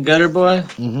 Skank and Gutter Boy?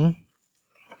 Mm-hmm.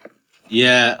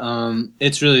 Yeah,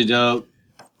 it's really dope.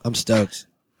 I'm stoked.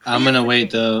 I'm gonna wait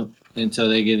though until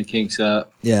they get the kinks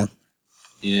up. Yeah.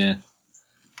 Yeah.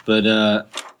 But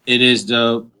it is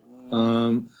dope.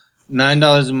 $9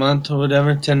 a month or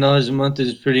whatever, $10 a month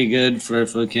is pretty good for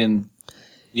fucking,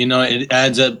 you know, it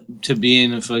adds up to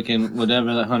being a fucking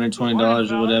whatever, like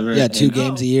 $120 or whatever. Yeah, 2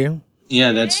 games a year.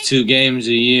 Yeah, that's 2 games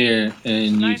a year,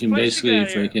 and you can basically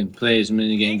fucking play as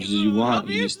many games as you want.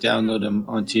 You just download them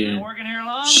onto your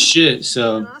shit.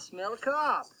 So, I smell a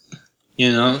cop.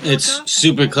 you know, it's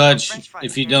super clutch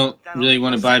if you don't really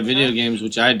want to buy video games,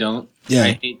 which I don't.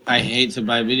 Yeah. I hate to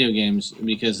buy video games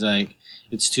because, like,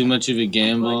 it's too much of a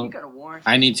gamble.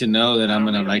 I need to know that I'm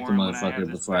going to like the motherfucker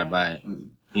before I buy it.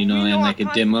 You know, and like a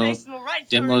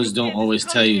demos don't always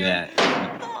tell you that.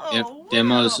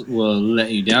 Demos will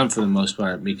let you down for the most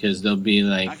part because they'll be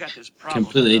like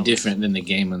completely different than the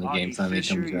game when the game finally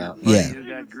comes out. Yeah.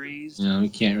 You know, we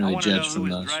can't really judge from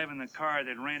those.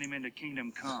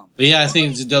 But yeah, I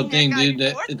think it's a dope thing, dude.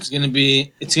 That it's gonna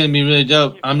be really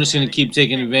dope. I'm just gonna keep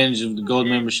taking advantage of the gold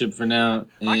membership for now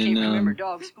and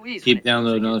keep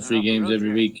downloading all the free games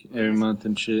every week, every month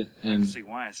and shit. And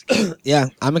Yeah,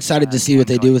 I'm excited to see what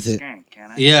they do with it.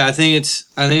 yeah, I think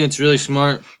it's really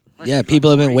smart. Yeah, people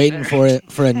have been waiting for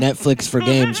it for a Netflix for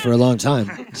games for a long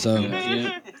time. So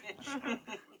Yeah.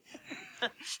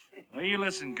 Well, you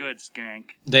listen good, Skank.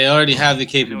 They already have the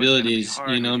capabilities,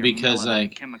 you know, because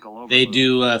like they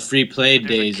do free play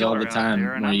days all the time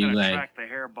where you like,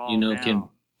 you know, can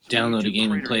download a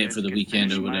game and play it for the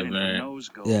weekend or whatever.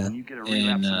 yeah.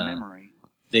 And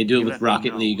they do it with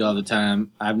Rocket League all the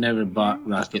time. I've never bought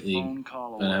Rocket League,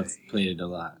 but I've played it a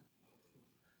lot.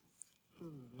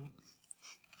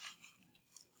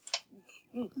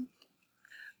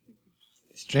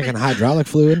 He's drinking hydraulic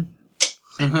fluid.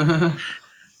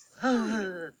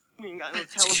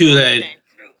 It's Kool-Aid.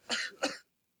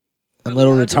 A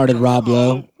little retarded Rob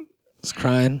Lowe is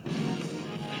crying.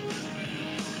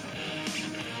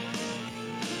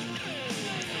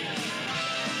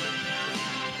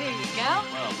 Here you go.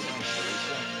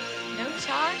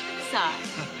 charge for the Sarge.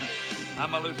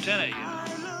 I'm a lieutenant.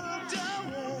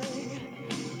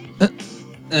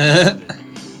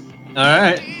 All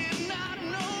right.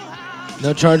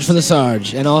 No charge for the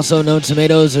Sarge, and also no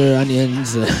tomatoes or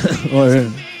onions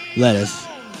or lettuce,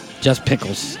 just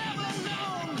pickles.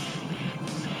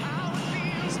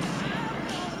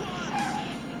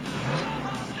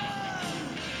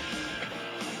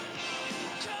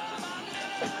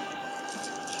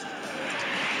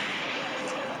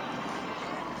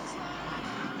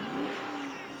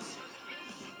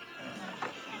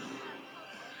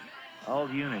 All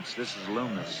units, this is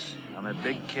Loomis. I'm at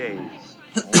Big K's.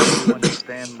 Everyone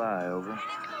stand by, over.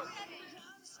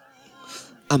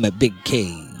 I'm at Big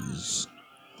K's.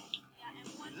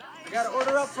 I got an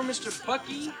order up for Mr.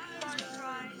 Bucky. Here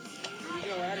we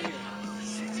go, out of here.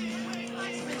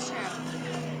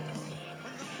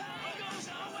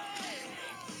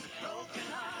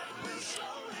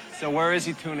 So where is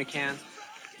he, Tuna Can?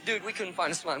 Dude, we couldn't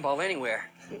find a slime ball anywhere.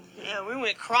 Yeah, we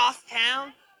went cross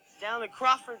town, down to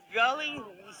Crawford Gully.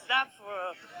 We stopped for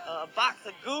a box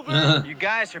of Goober. You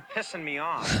guys are pissing me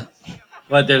off.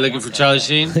 What, they're looking for Charlie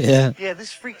Sheen? Yeah. Yeah,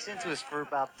 this freak's into us for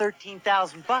about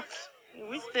 $13,000.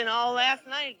 We spent all last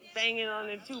night banging on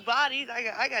them two bodies.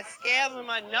 I got scabs on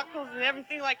my knuckles and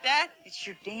everything like that. It's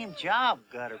your damn job,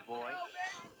 gutter boy.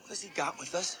 What's he got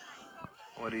with us?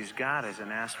 What he's got is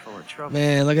an ass full of trouble.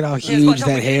 Man, look at how huge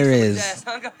that hair is.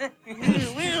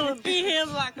 We'll beat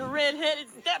him like a red-headed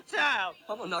stepchild.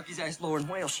 I'm gonna knock his ass lower than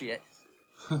whale shit.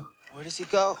 Where does he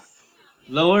go?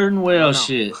 Lower than whale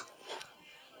shit.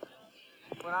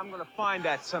 But I'm gonna find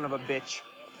that son of a bitch.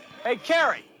 Hey,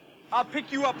 Carrie, I'll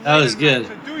pick you up That was later good.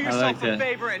 tonight, so do I yourself like a that.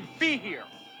 favor and be here.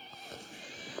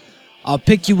 I'll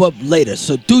pick you up later,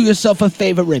 so do yourself a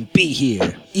favor and be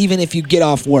here. Even if you get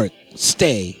off work,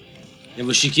 stay. Yeah,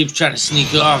 but she keeps trying to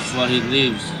sneak off while he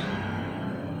leaves.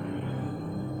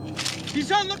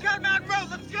 He's on Lookout Mountain Road.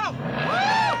 Let's go.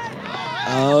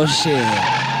 Oh, shit.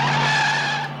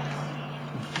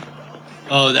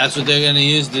 Oh, that's what they're gonna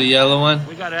use, the yellow one?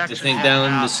 We got They extra think help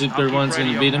down the out. super I'll keep one's gonna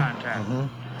radio beat him? contact.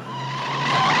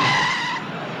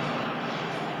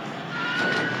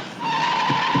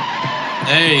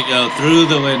 There you go, through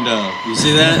the window. You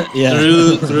see that? Yeah.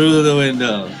 Through the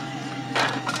window.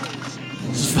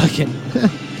 It's fucking.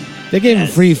 They gave him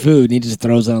free food and he just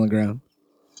throws it on the ground.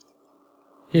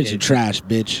 Here's your trash,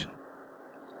 bitch.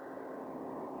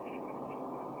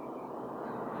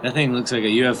 That thing looks like a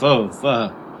UFO.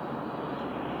 Fuck.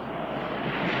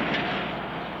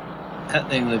 That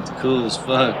thing looked cool as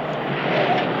fuck.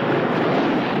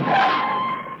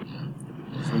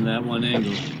 From that one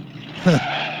angle.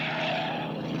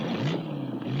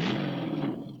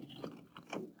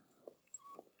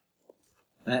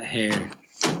 That hair.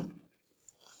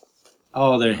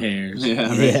 All their hairs.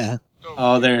 Yeah. Yeah.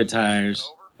 All their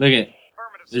attires. Look at.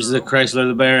 There's the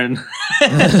Chrysler LeBaron.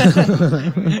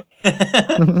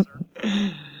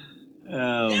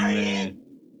 Oh, man.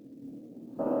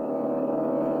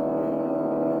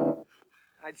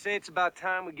 I'd say it's about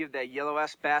time we give that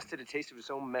yellow-ass bastard a taste of his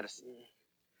own medicine.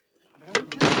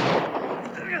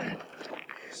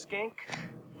 Skank,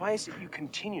 why is it you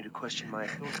continue to question my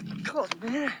authority? Because,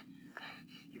 man,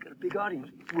 you got a big audience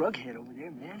rughead over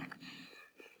there, man.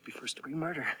 Be first-degree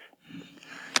murder.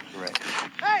 Right.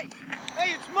 Hey!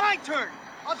 Hey, it's my turn!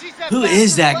 I'll teach that Who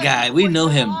is that guy? We know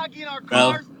him,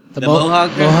 bro. The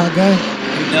Mohawk guy? Mohawk guy?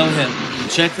 We know him.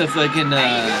 Check the fucking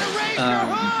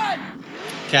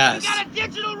cast. We got a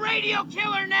digital radio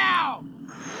killer now!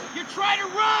 You try to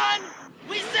run,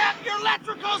 we zap your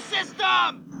electrical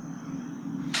system!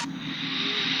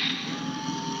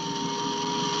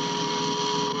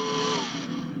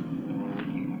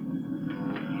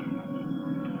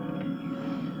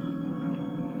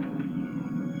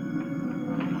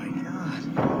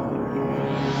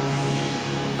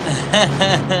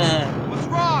 What's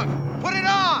wrong? Put it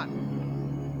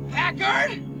on!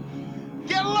 Packard!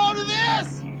 Get a load of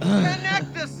this!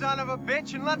 Connect this son of a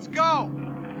bitch and let's go!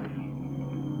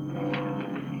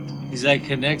 He's like,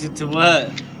 connected to what?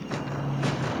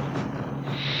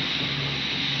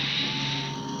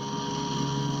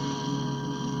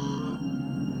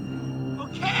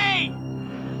 Okay!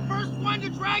 First one to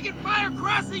Dragon Fire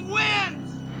Crossing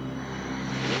wins!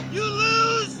 You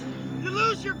lose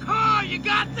your car, you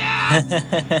got that?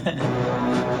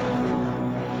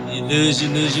 You lose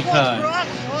your car.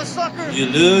 Oh, sucker! You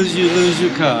lose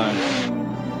your car.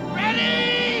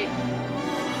 Ready?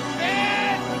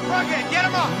 Stand! Rughead, get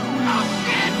him up! Oh,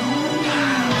 shit!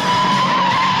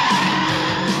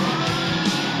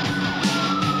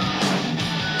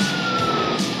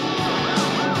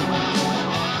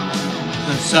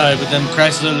 sorry, but them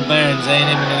Chrysler LeBarons ain't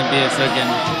even gonna be a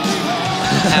freaking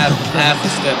half a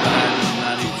step behind them.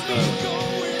 Not even close.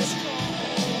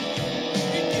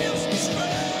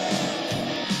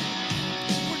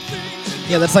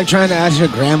 Yeah, that's like trying to ask your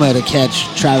grandma to catch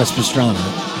Travis Pastrana.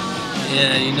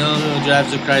 Yeah, you know who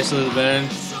drives a Chrysler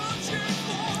LeBaron?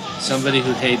 Somebody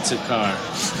who hates a car.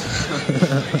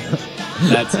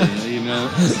 That's it, you know?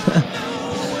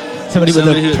 Somebody with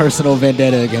a who, personal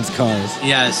vendetta against cars.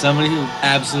 Yeah, somebody who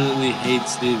absolutely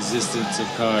hates the existence of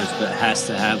cars but has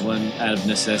to have one out of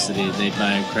necessity. They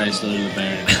buy a Chrysler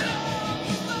LeBaron.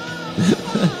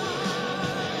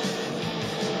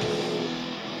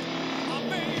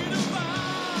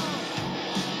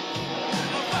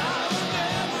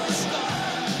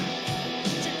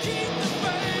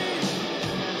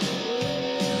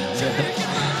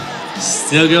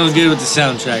 Still going good with the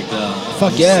soundtrack though.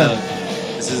 Fuck yeah.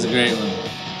 This is a great one.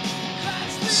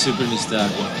 Super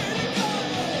nostalgic.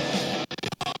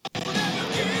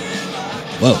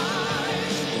 Whoa.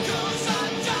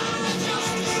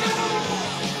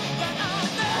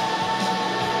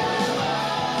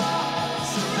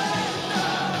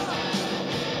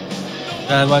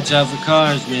 Gotta watch out for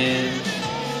cars, man.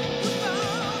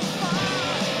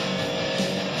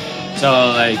 It's all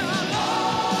like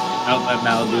out by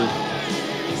Malibu.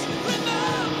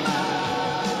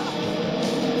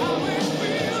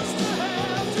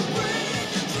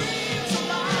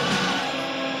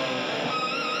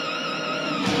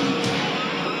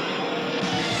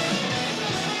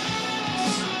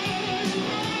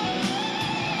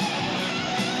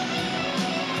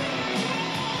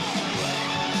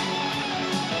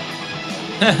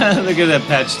 Look at that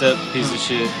patched up piece of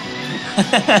shit.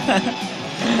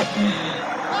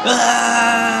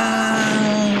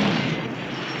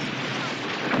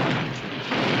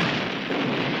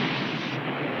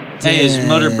 Hey, his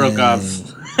motor broke off.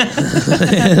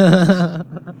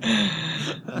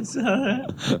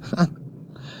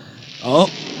 Oh,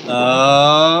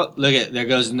 look at, there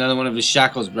goes another one of his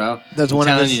shackles, bro. That's one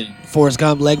of his Forrest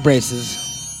Gump leg braces.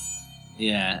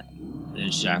 Yeah,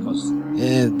 there's shackles.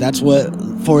 Yeah, that's what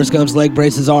Forrest Gump's leg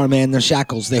braces are, man. They're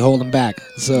shackles. They hold him back.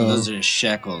 So those are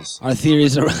shackles. Our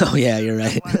theories are. Oh yeah, you're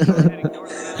right.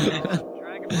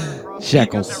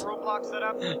 Shackles.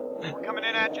 Coming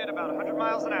in at you at about 100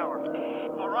 miles an hour.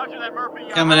 Oh, roger that,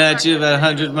 Murphy. Coming at you about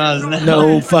 100 miles an hour.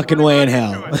 No fucking way in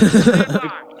hell.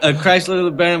 A Chrysler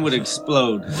LeBaron would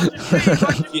explode.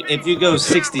 If you go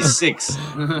 66,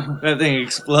 that thing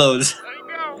explodes.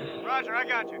 Roger, I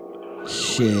got you.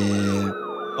 Shit.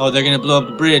 Oh, they're gonna blow up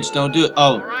the bridge. Don't do it.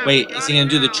 Oh, wait, is he gonna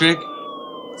do the trick?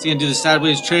 Is he gonna do the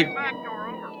sideways trick?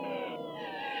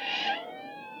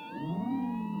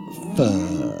 Fuck.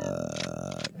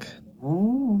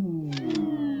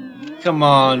 Come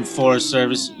on, Forest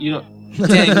Service. You don't.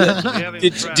 Dang,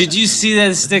 did you see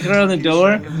that sticker on the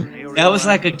door? That was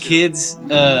like a kid's.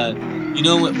 You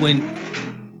know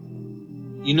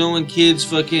when kids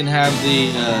fucking have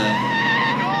the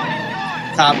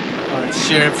cop or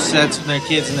sheriff sets when they're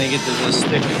kids and they get the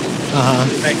stickers.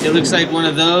 Like, it looks like one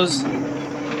of those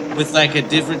with like a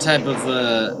different type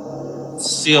of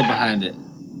seal behind it.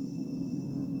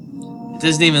 It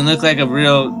doesn't even look like a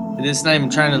real. It's not even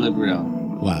trying to look real.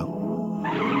 Wow.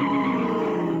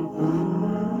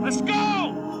 Let's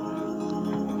go!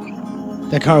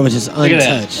 That car was just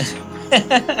untouched.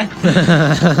 Look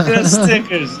at those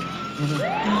stickers.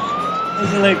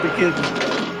 Those are like the kids.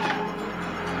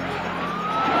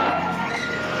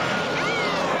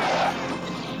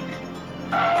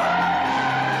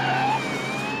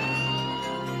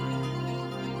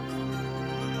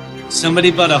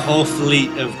 Somebody bought a whole fleet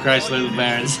of Chrysler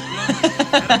LeBarons.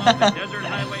 Desert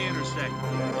Highway intersect.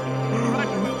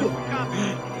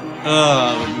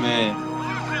 Oh, man.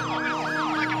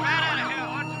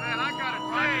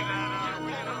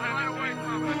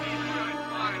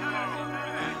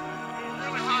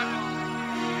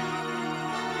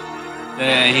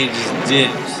 Yeah, he just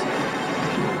dips.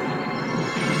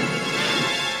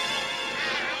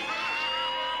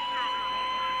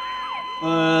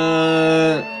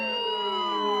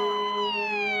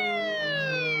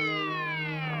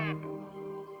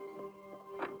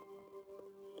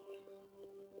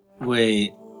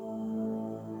 Wait.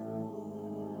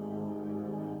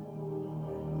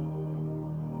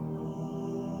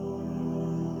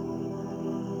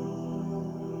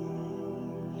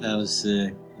 That was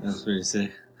sick. That was pretty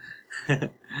sick.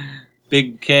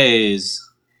 Big K's.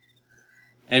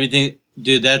 Everything,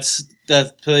 dude. That's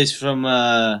that place from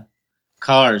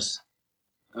Cars.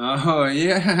 Oh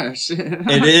yeah, shit.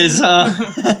 It is, huh?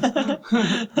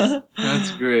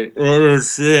 That's great. It is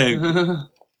sick.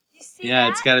 Yeah,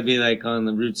 it's got to be like on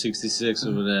the Route 66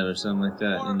 or whatever, something like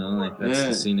that. You know, like that's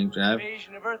the scenic drive.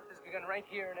 Invasion of Earth has begun right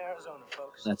here in Arizona,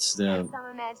 folks. That's the. Some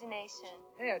imagination.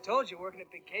 Hey, I told you, working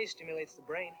at Big K stimulates the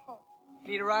brain.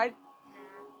 Need a ride?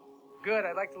 Good,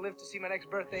 I'd like to live to see my next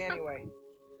birthday anyway.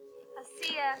 I'll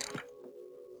see ya.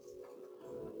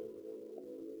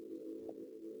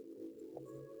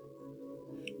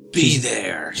 Be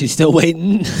there. She's still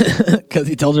waiting because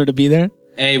he told her to be there.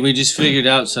 Hey, we just figured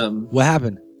out something. What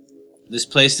happened? This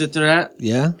place that they're at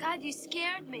Yeah. God, you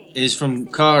scared me. is from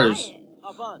Cars.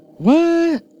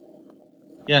 What?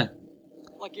 Yeah.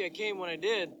 Lucky I came when I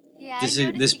did. Yeah,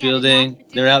 This building,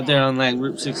 they're out there on like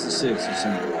Route 66 or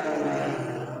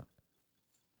something.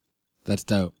 That's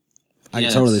dope. I Yeah,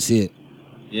 can totally it's- see it.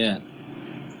 Yeah.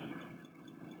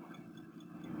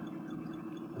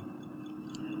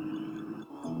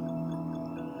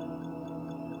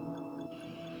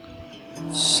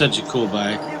 Such a cool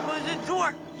bike. He's a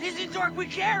dork. He's a dork. We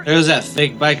care. There was that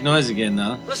fake bike noise again,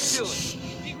 though. Let's do it.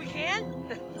 Think we can?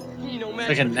 You know, It's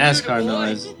like a NASCAR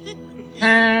noise.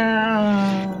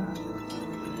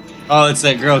 Oh, it's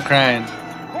that girl crying.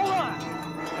 Hold on.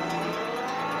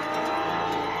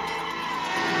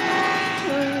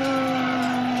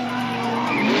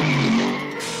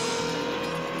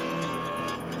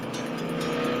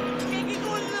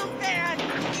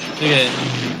 Look at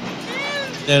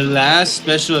it. The last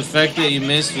special effect that you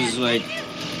missed was like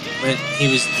when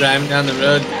he was driving down the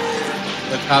road,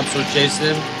 the cops were chasing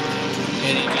him,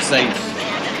 and he just like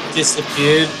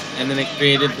disappeared, and then it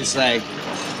created this like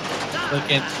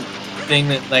looking thing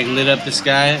that like lit up the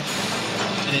sky,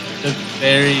 and it looked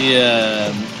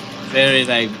very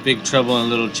like Big Trouble in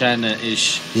Little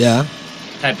China-ish Yeah.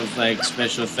 type of like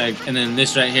special effect. And then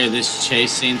this right here, this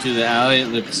chase scene through the alley, it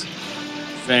looks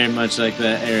very much like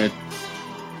that era.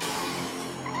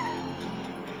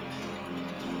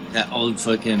 That old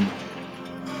fucking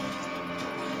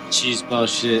cheeseball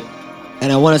shit.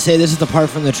 And I want to say this is the part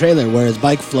from the trailer where his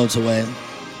bike floats away.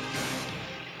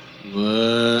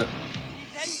 What?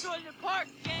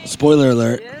 Spoiler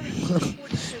alert.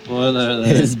 Spoiler alert.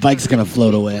 His bike's gonna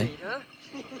float away.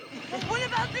 What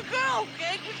about the girl,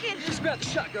 Gang? We can't Just grab the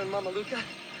shotgun, Mama Luca.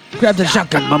 Grab the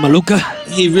shotgun, Mama Luca.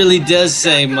 He really does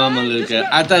say Mama Luca.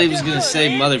 I thought he was gonna say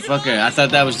motherfucker. I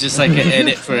thought that was just like an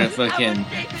edit for a fucking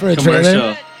For a commercial.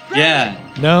 trailer? Yeah.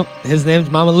 No, his name's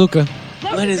Mama Luca.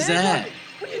 What is that?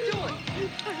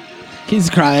 He's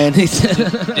crying.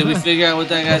 Did we figure out what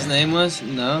that guy's name was?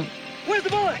 No. Where's the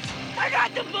bullet? I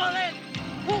got the bullet.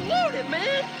 We'll load it,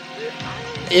 man.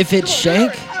 If it's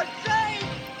Shank,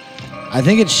 I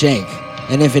think it's Shank.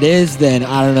 And if it is, then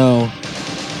I don't know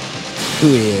who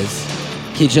he is.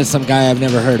 He's just some guy I've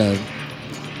never heard of.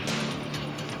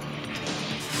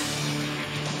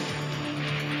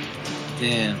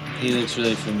 Damn, he looks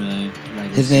really familiar.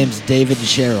 Like His name's David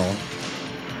Sherrill.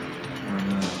 I don't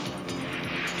know.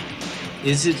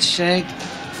 Is it Shank?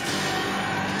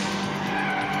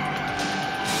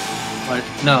 Or,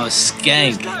 no,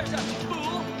 Skank.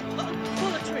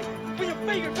 Bulletry. With your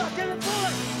finger, goddammit,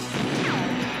 bullet.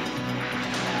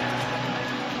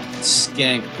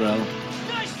 Skank, bro.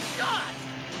 Nice shot.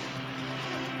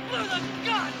 Blew the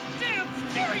goddamn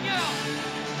steering out.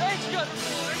 Thanks, good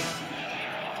boy.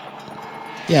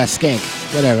 Yeah, Skank.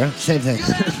 Whatever. Same thing.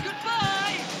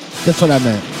 That's what I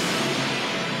meant.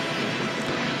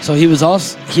 So he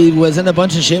was in a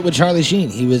bunch of shit with Charlie Sheen.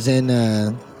 He was in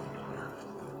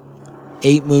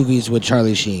 8 movies with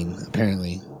Charlie Sheen,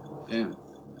 apparently. Damn.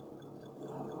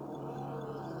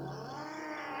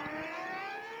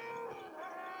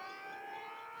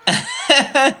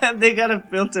 They got a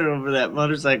filter over that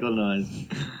motorcycle noise.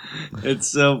 It's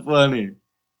so funny.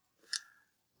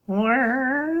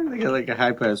 They got like a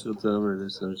high pass filter over it or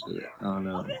some shit. Oh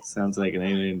no, it sounds like an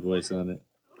alien voice on it.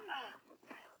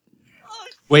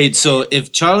 Wait, so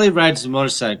if Charlie rides the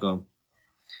motorcycle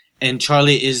and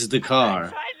Charlie is the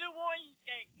car,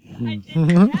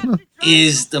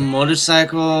 is the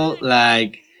motorcycle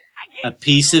like a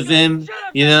piece of him?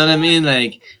 You know what I mean?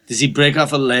 Like, does he break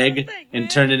off a leg and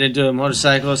turn it into a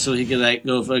motorcycle so he could like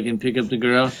go fucking pick up the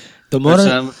girl?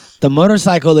 The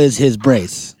motorcycle is his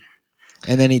brace.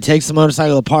 And then he takes the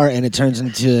motorcycle apart and it turns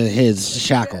into his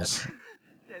shackles.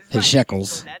 His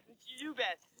shekels.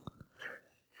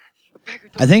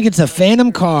 I think it's a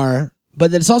phantom car,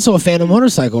 but it's also a phantom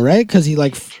motorcycle, right? Because he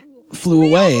like flew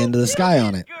away into the sky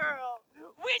on it.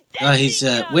 Oh, he's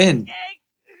Win.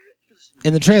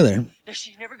 In the trailer. Now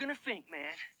she's never gonna think, man.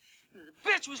 The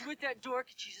bitch was with that dork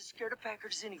and she's as scared of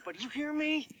Packard as anybody. You hear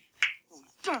me? Well,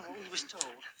 we've done what we was told.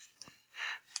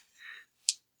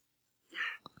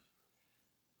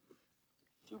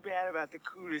 Too bad about the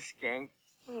coolest, Skank.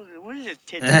 What is it,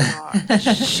 tits?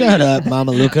 Shut up,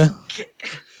 Mama Luca.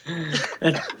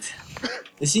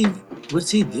 Is he?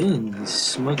 What's he doing? He's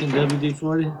smoking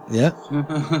WD-40? Yep.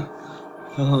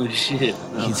 Oh shit!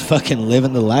 He's fucking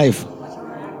living the life.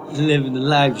 Living the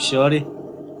life, shorty.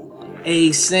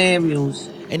 Hey, Samuels.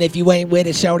 And if you ain't with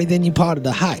it, shorty, then you part of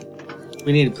the hype.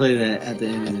 We need to play that at the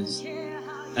end of this.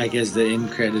 I guess the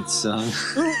end credits song.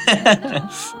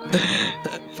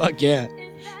 Fuck yeah.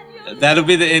 That'll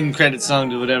be the end credit song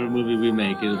to whatever movie we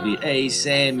make. It'll be Hey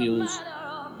Samuels,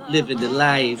 living the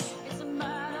life.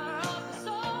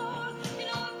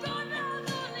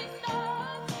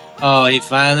 Oh, he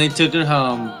finally took her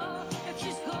home.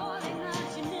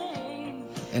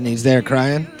 And he's there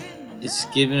crying? He's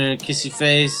giving her a kissy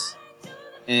face.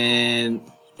 And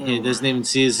he doesn't even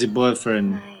see his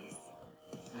boyfriend.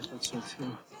 I thought so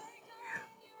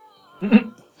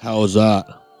too. How was that?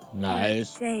 Nice.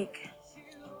 Sake.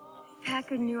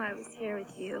 Packard knew I was here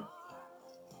with you.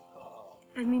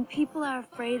 I mean, people are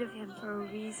afraid of him for a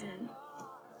reason.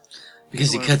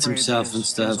 Because he cuts himself and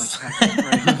stuff.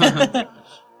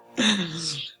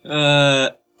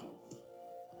 There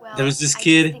was this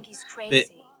kid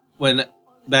that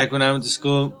back when I went to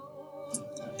school,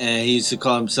 and he used to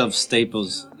call himself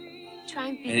Staples.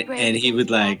 And he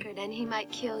would like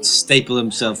staple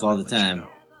himself all the time.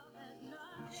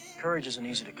 Courage isn't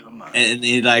easy to come by. And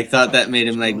he like thought that made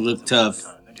him like look tough.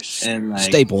 And like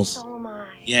Staples.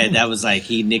 Yeah, that was like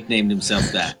he nicknamed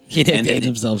himself that. He nicknamed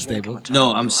himself Staples.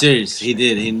 No, I'm serious. He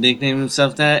did. He nicknamed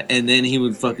himself that, and then he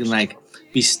would fucking like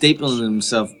be stapling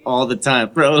himself all the time,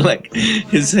 bro. Like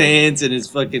his hands and his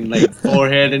fucking like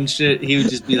forehead and shit. He would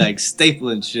just be like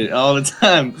stapling shit all the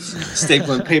time,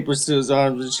 stapling papers to his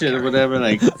arms and shit or whatever.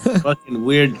 Like fucking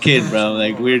weird kid, bro.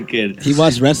 Like weird kid. He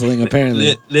watched wrestling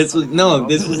apparently. This was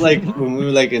like when we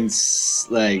were like in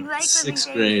like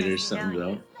 6th grade or something,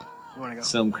 bro.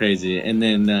 Something crazy. And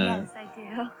then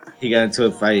he got into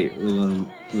a fight with one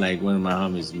of my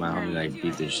homies. My homie like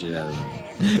beat the shit out of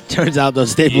him. Turns out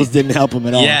those staples didn't help him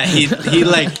at all. Yeah, he for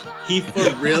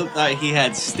real thought he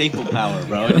had staple power,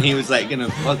 bro. And he was like gonna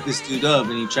fuck this dude up,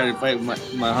 and he tried to fight with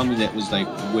my homie that was like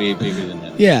way bigger than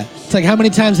him. Yeah. It's like, how many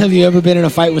times have you ever been in a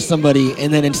fight with somebody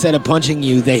and then instead of punching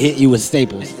you, they hit you with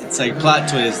staples? It's like plot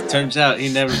twist. Turns out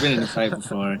he'd never been in a fight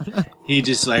before. He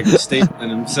just like was stapling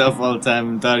himself all the time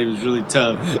and thought he was really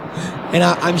tough. And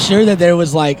I'm sure that there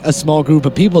was like a small group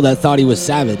of people that thought he was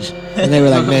savage. And they were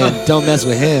like, man, don't mess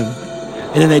with him.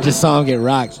 And then they just saw him get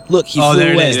rocked. Look, he flew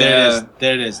there away. it is. There it is.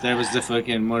 There it is. There was the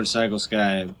fucking motorcycle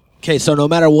sky. Okay, so no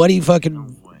matter what he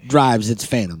fucking drives, it's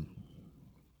Phantom.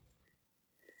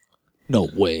 No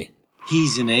way.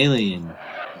 He's an alien.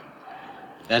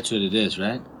 That's what it is,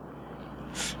 right?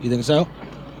 You think so?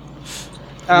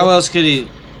 How else could he,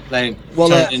 like, Well,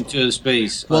 turn into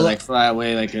space or, well, like, fly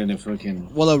away like in a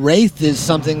fucking... Well, a wraith is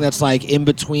something that's like in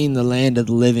between the land of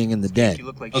the living and the dead.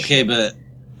 Okay, but,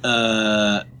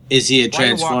 is he a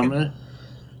transformer?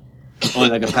 Or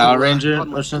like a Power Ranger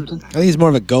or something? I think he's more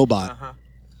of a GoBot.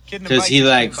 Because he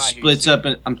like splits up,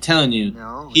 and I'm telling you,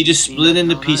 he just split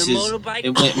into pieces.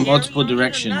 It went multiple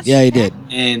directions. Yeah, he did.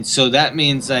 And so that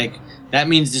means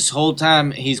this whole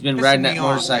time he's been riding that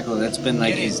motorcycle. That's been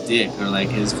like his dick or like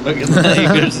his fucking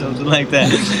leg or something like that.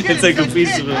 It's like a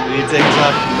piece of him. And he takes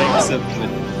off and makes something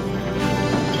with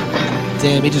it.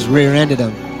 Damn, he just rear-ended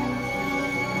him.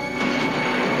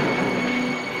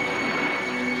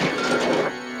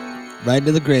 Right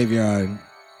into the graveyard.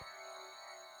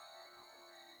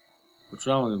 What's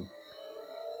wrong with him?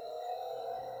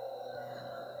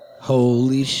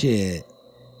 Holy shit.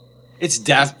 It's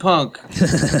Daft Punk.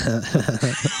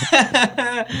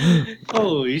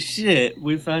 Holy shit.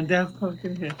 We found Daft Punk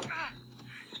in here.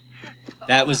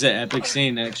 That was an epic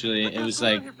scene, actually. It was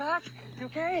like...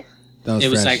 It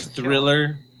was like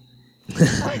Thriller.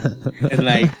 And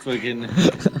like fucking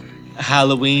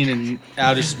Halloween and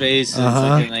outer space. And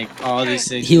fucking like all these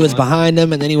things. He was behind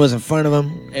him and then he was in front of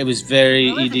him. It was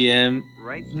very EDM.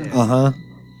 Uh-huh.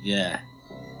 Yeah.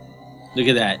 Look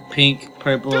at that. Pink,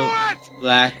 purple,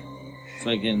 black,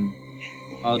 fucking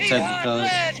all types of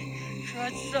colors.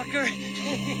 God, sucker.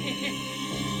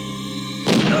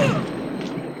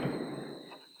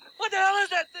 What the hell is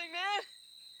that thing, man?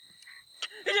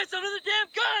 It's just another damn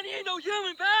gun. He ain't no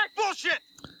human back. Bullshit!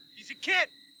 He's a kid.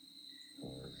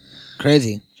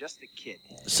 Crazy. Just a kid.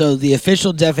 So the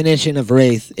official definition of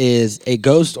wraith is a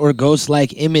ghost or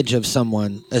ghost-like image of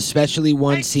someone, especially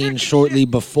one seen shortly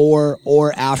before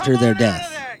or after their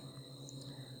death.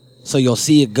 So you'll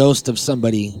see a ghost of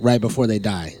somebody right before they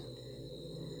die.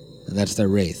 And that's their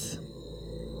wraith.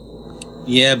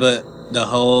 Yeah, but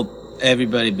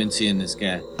everybody been seeing this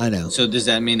guy. I know. So does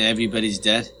that mean everybody's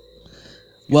dead?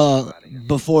 Well,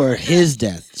 before his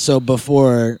death. So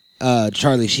before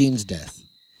Charlie Sheen's death.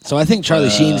 So I think Charlie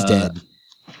Sheen's dead.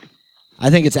 I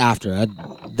think it's after.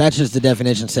 That's just the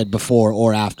definition said before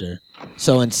or after.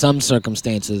 So in some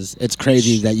circumstances, it's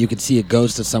crazy that you could see a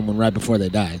ghost of someone right before they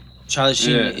die. Charlie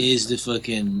Sheen is the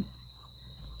fucking...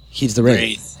 He's the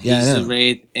Wraith. Yeah, He's the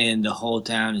Wraith, and the whole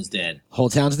town is dead. Whole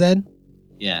town's dead?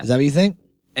 Yeah. Is that what you think?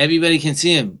 Everybody can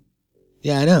see him.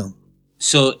 Yeah, I know.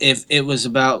 So if it was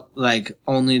about, like,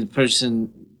 only the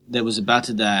person that was about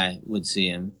to die would see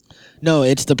him. No,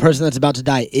 it's the person that's about to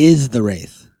die is the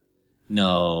Wraith.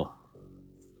 No.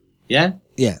 Yeah?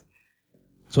 Yeah.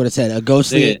 That's what it said. A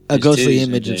ghostly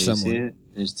image of someone.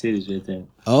 There's titties right there.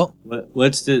 Oh.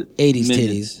 What's the 80s minutes?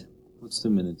 titties. What's the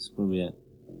minutes? Where we at?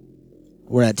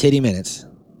 We're at titty minutes.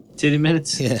 Titty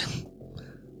minutes? Yeah.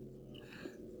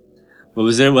 What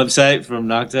was their website from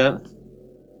Knocked Up?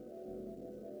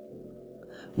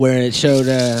 Where it showed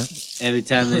every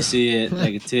time they see it,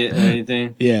 like a tit or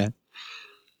anything. Yeah.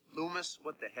 Loomis,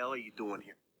 what the hell are you doing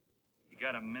here? You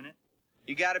got a minute?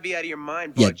 You gotta be out of your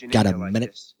mind, Yeah, budging got in a here like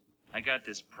minute. this. I got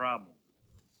this problem.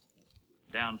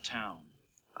 Downtown.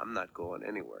 I'm not going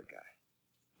anywhere, guy.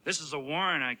 This is a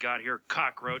warrant I got here,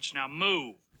 cockroach. Now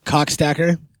move.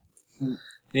 Cockstacker?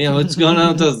 Yeah, what's going on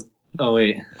with those? Oh,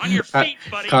 wait. On your feet,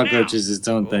 buddy. Cockroach is its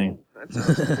own thing. That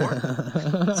sounds important.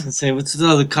 I was gonna say, what's with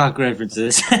all the cock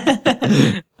references?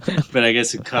 But I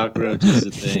guess a cockroach is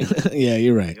a thing. Yeah,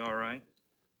 you're right. You all right?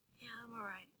 Yeah,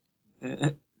 I'm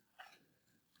alright.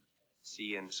 See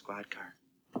you in the squad car.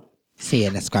 See you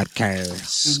in the squad car.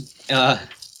 It's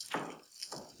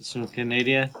from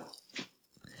Canada.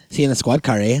 See you in the squad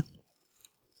car, eh?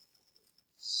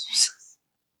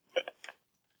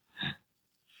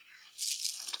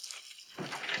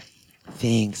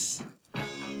 Thanks.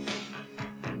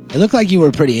 It looked like you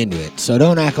were pretty into it, so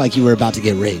don't act like you were about to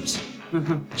get raped.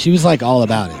 She was like all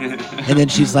about it. And then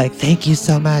she's like, thank you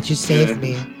so much, you saved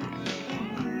me.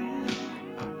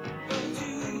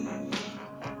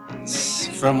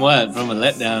 From what? From a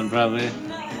letdown, probably.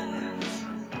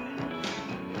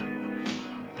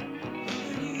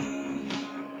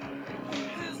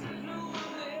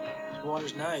 The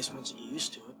water's nice once you get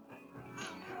used to it.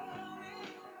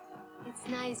 It's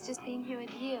nice just being here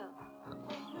with you.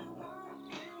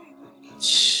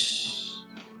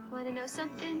 Want to know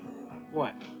something?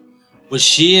 What? Was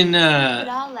she in, It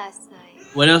all last night.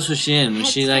 what else was she in? Was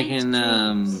Had she like in,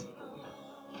 strange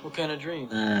What kind of dream?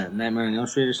 Nightmare on Elm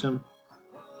Street or something?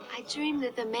 I dreamed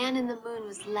that the man in the moon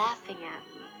was laughing at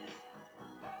me.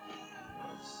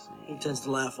 He tends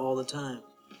to laugh all the time.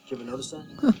 Did you ever notice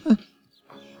that?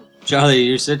 Charlie,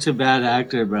 you're such a bad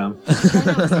actor, bro.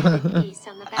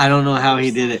 I don't know how he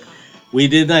did it. We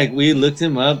looked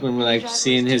him up and we're like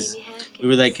seeing we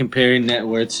were like comparing net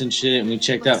worths and shit, and we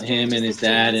checked out him and his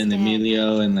dad and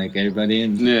Emilio and like everybody.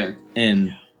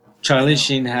 And Charlie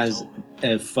Sheen has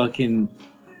a fucking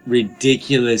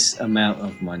ridiculous amount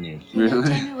of money.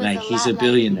 Really? Like he's a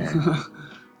billionaire.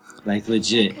 Like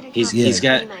legit. He's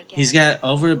got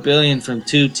over $1 billion from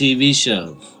 2 TV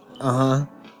shows. Uh-huh.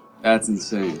 That's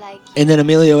insane. And then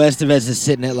Emilio Estevez is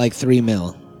sitting at like 3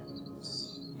 mil.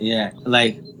 Yeah,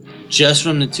 like just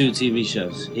from the 2 TV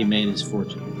shows, he made his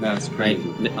fortune. That's crazy.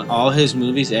 Right? All his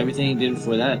movies, everything he did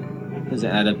before that, doesn't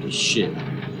add up to shit.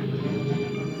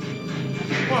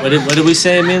 What did we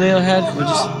say Emilio had?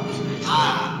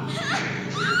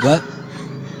 What?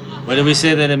 What did we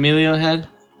say that Emilio had?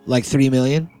 Like 3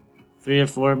 million? 3 or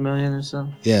 4 million or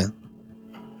something? Yeah.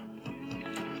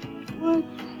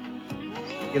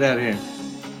 Get out of here.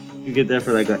 You get that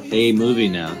for like a movie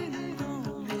now.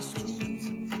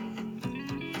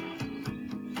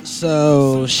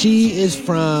 So she is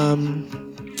from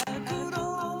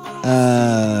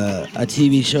a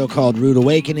TV show called Rude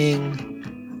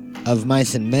Awakening, Of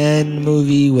Mice and Men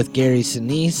movie with Gary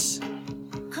Sinise,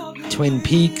 Twin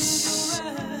Peaks,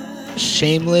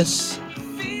 Shameless.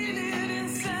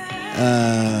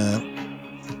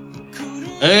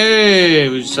 Hey,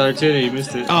 we just saw her titty. You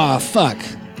missed it. Oh, fuck.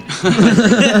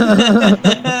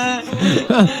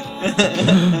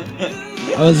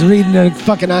 I was reading her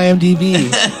fucking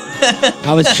IMDb.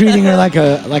 I was treating her like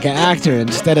an actor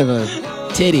instead of a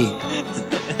titty.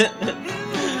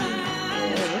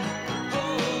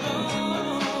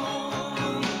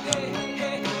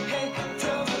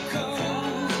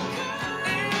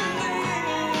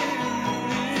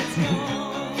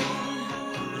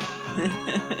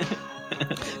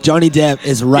 Johnny Depp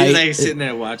is right. He's like sitting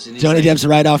there watching. Johnny like, Depp's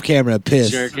right off camera,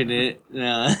 pissed. jerking it.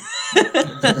 No.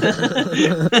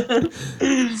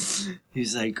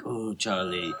 He's like, oh,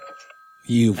 Charlie.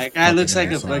 You. That guy looks like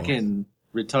asshole. a fucking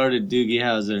retarded Doogie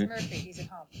Howser.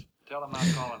 Tell him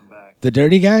I'll call him back. The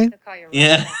dirty guy?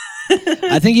 Yeah.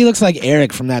 I think he looks like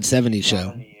Eric from that 70s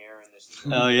show.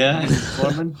 Oh yeah,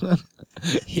 Foreman.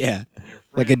 Yeah,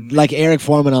 like Eric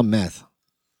Foreman on meth.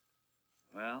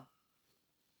 Well,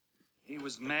 he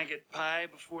was maggot pie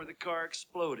before the car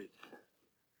exploded.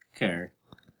 Okay.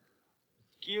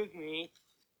 Excuse me.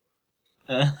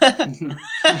 His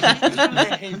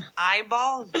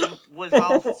eyeballs was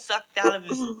all sucked out of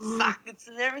his sockets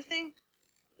and everything?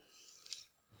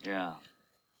 Yeah.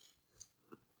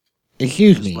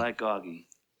 Excuse Just me. like Augie.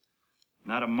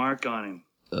 Not a mark on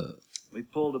him. We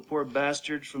pulled a poor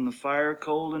bastard from the fire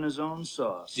cold in his own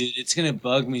sauce. Dude, it's gonna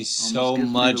bug me so Almost gives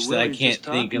me much the that I willies can't just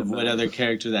think talking of what about other it.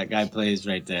 character that guy plays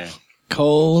right there.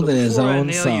 Cold in his Before I own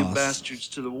nail you sauce. bastards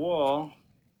to the wall,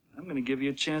 I'm gonna give you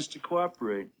a chance to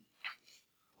cooperate.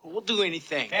 We'll do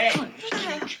anything. Hey,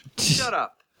 shut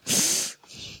up.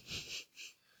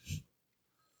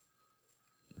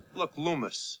 Look,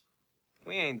 Loomis,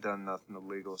 we ain't done nothing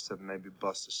illegal except maybe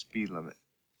bust the speed limit.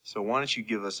 So why don't you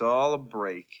give us all a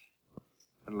break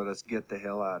and let us get the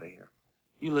hell out of here?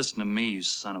 You listen to me, you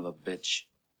son of a bitch.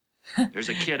 There's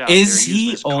a kid out Is there using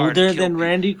he his car to older kill than people.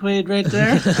 Randy Quaid right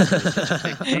there?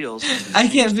 Big deals. I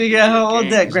can't figure out how old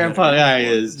that grandpa guy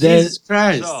is. They're- Jesus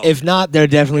Christ. If not, they're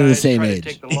definitely the same age.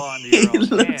 Take the law into He your own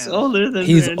looks hands. older than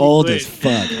He's Randy old Quaid. as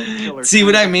fuck. See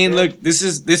what I mean? Look,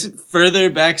 this further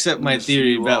backs up my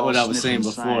theory You about all what I was saying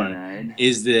sniffing before. cyanide.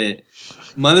 Is that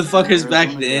motherfuckers back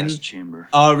Arizona then gas chamber.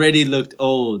 already looked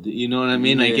old. You know what I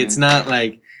mean? Like Yeah. it's not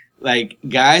like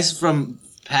guys from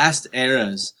past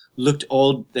eras looked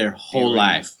old their whole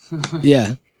life.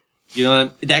 Yeah. You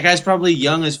know, that guy's probably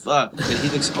young as fuck, but he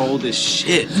looks old as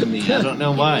shit to me. I don't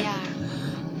know why.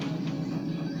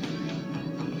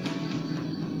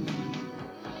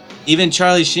 Even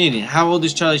Charlie Sheen. How old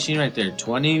is Charlie Sheen right there?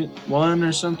 21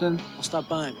 or something? I'll stop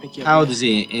by and pick you up. How old is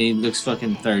he? And he looks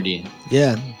fucking 30.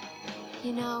 Yeah.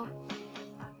 You know,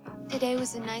 today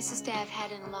was the nicest day I've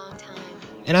had in a long time.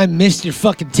 And I missed your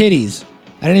fucking titties.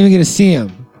 I didn't even get to see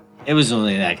them. It was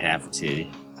only like half a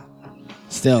titty.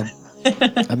 Still,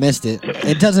 I missed it.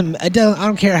 It doesn't. I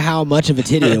don't care how much of a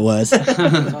titty it was.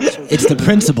 It's the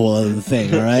principle of the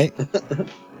thing, all right?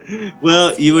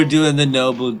 Well, you were doing the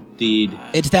noble deed.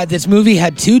 It's that this movie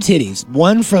had two titties,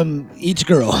 one from each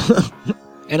girl,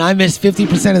 and I missed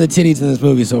 50% of the titties in this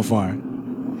movie so far.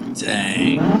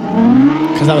 Dang.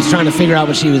 Because I was trying to figure out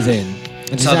what she was in.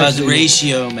 And It's she's all about the actually-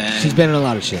 ratio, man. She's been in a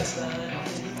lot of shit.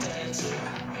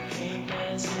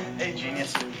 Hey,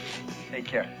 genius. Take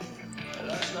care.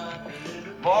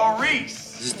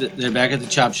 Maurice! They're back at the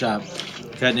chop shop,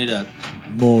 cutting it up.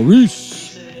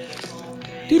 Maurice.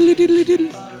 Diddly diddly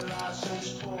diddly.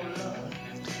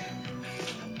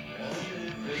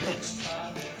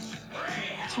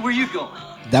 So where you going?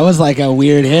 That was like a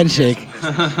weird handshake.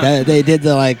 They did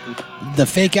the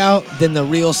fake out, then the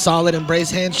real solid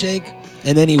embrace handshake,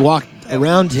 and then he walked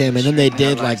around him, and then they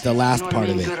did like the last part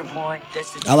of it.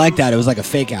 I like that. It was like a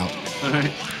fake out.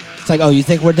 It's like, oh, you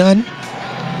think we're done?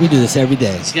 We do this every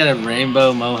day. He's got a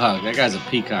rainbow mohawk. That guy's a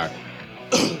peacock.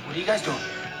 What are you guys doing?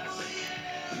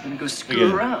 You gonna go Look screw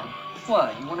at around?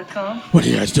 What? You wanna come? What are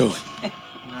you guys doing?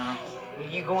 No. Are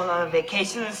you going on a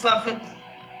vacation or something?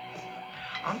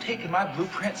 I'm taking my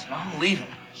blueprints and I'm leaving.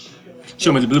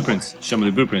 Show me the blueprints. Show me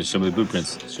the blueprints. Show me the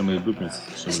blueprints. Show me the blueprints. Show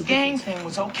me This the gang blueprints. thing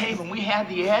was okay when we had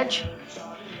the edge.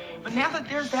 But now that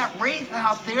there's that wraith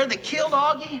out there that killed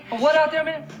Augie. What out there,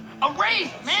 man? A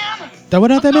wraith, man! That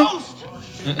what out there, man? Ghost!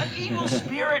 An evil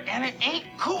spirit, and it ain't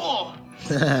cool.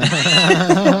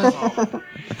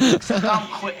 Except I'm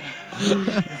quitting.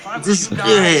 If I It's were a you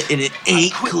guys, spirit and it I'd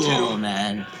ain't quit cool, too.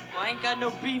 man. I ain't got no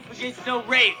beef against no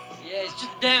rape. Yeah, it's just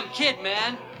a damn kid,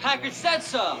 man. Packard said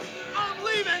so. I'm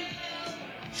leaving.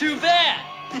 Too bad.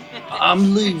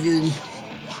 I'm leaving.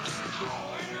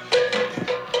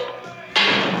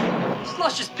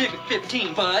 Let's just pick a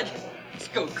 15, bud. Let's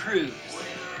go cruise.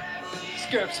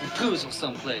 Scare up some poozle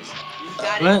someplace. You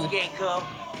got What? it, Skanko.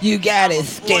 You got it,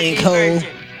 4K Skanko.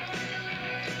 version.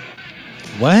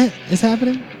 What is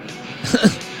happening?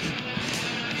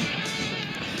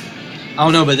 I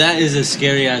don't know, but that is a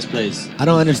scary ass place. I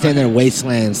don't understand their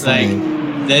wasteland Like,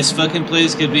 slang. this fucking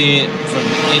place could be from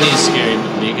any scary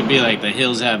movie. It could be like The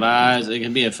Hills Have Eyes. It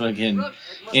could be a fucking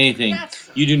anything.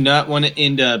 You do not want to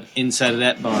end up inside of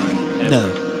that barn. Ever. No.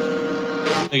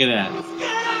 Look at that.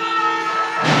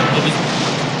 They'll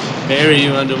just bury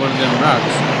you under one of them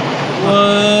rocks.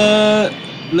 What?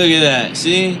 Look at that.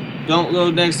 See? Don't go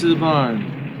next to the barn.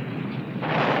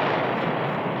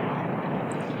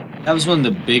 That was one of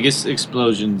the biggest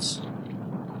explosions.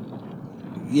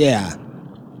 Yeah.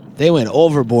 They went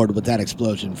overboard with that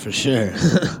explosion for sure.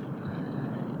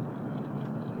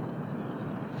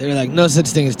 They were like, no such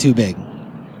thing as too big.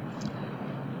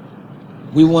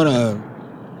 We want a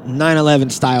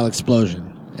 9/11 style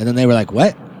explosion. And then they were like,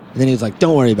 what? And then he was like,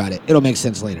 don't worry about it. It'll make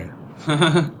sense later.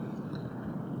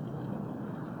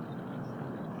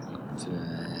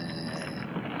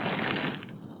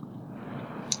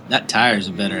 That Tyre's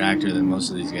a better actor than most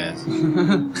of these guys.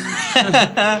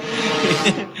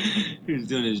 He was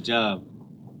doing his job.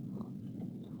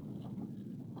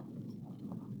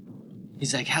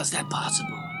 He's like, how's that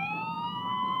possible?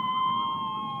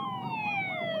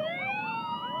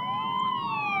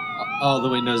 All the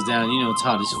windows down, you know it's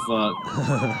hot as fuck.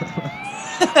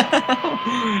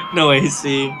 No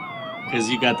AC, because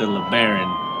you got the LeBaron.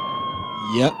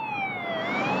 Yep.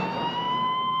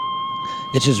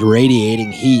 It's just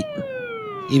radiating heat,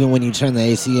 even when you turn the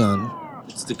AC on.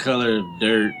 It's the color of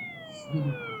dirt.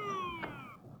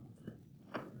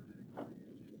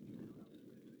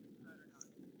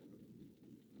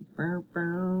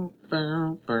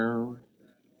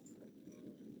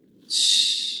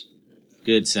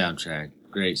 Good soundtrack.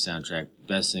 Great soundtrack.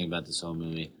 Best thing about this whole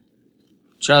movie.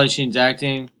 Charlie Sheen's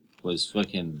acting was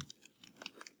fucking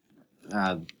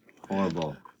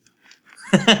horrible.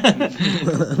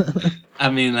 I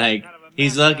mean, like,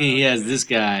 he's lucky he has this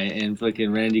guy and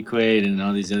fucking Randy Quaid and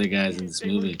all these other guys in this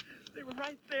movie. They were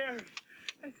right there.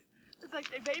 It's like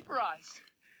they vaporized.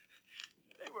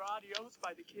 They were adios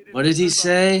by the kid. What did he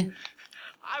say?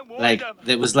 Like,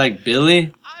 it was like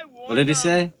Billy? What did he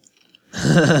say?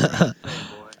 It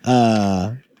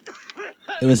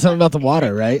was something about the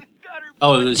water, right?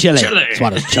 Oh, it was Chile. Chile. It's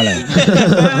water, Chile.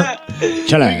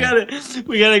 Chile.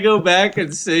 We gotta go back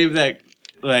and save that,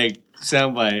 like,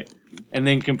 soundbite and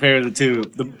then compare the two.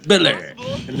 The Biller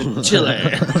and the Chile.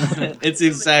 It's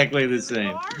exactly the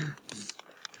same.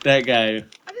 That guy.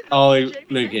 Oh,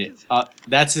 look at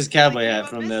that's his cowboy hat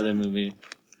from the other movie.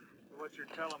 What you're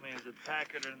telling me is that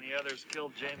Packard and the others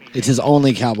killed Jamie. It's his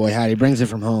only cowboy hat. He brings it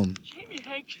from home.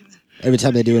 Every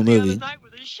time they do a movie.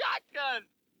 With a shotgun.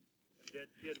 Dead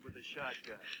kid with a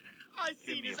shotgun. I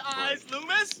seen his eyes,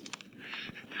 Loomis.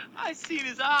 I seen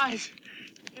his eyes.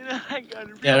 And I got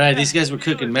a Yeah, right. These guys were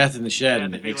cooking meth in the shed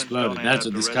and it exploded. That's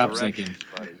what this cop's thinking.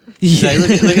 He's like, look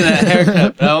at that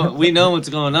haircut, bro. We know what's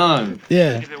going on.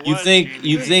 Yeah. You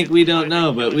think we don't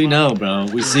know, but we know, bro.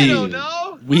 We see you.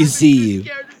 We see you.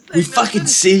 We fucking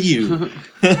see you.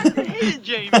 I hated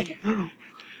Jamie.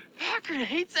 Packard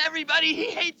hates everybody.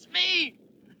 He hates me.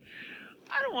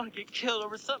 I don't want to get killed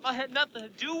over something I had nothing to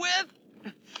do with.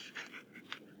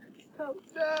 Oh,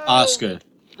 no. Oscar.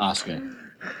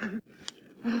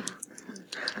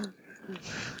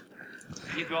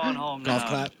 You going home now? Golf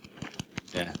clap.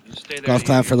 Yeah. You stay there. Golf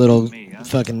clap for little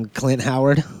fucking Clint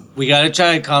Howard. We gotta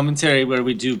try a commentary where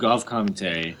we do golf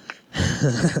commentary.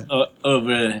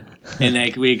 Over, and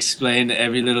like we explain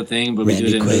every little thing, but we do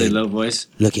it in a really low voice.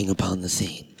 Looking upon the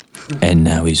scene. And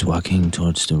now he's walking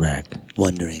towards the wreck.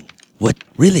 Wondering what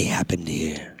really happened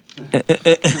here.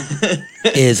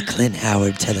 Is Clint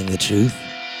Howard telling the truth?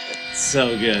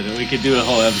 So good. We could do a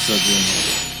whole episode doing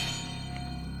it.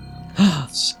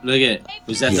 Look at,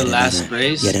 was that the last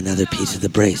brace? Yet another piece of the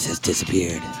brace has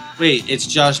disappeared. Wait, it's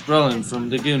Josh Brolin from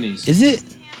The Goonies. Is it?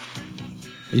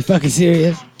 Are you fucking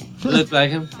serious? Looked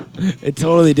like him. It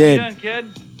totally did. How you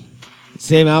doing, kid?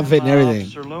 Same outfit and everything.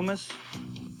 Officer Loomis.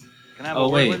 Can I have Oh, a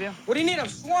word wait. with you? What do you need? I'm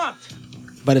swamped.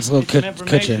 But it's a little Some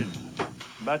cushion. information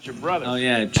about your brother. Oh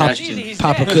yeah, Pop, trashed him.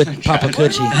 Papa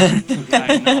Coochie.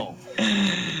 I know.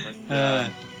 But,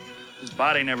 his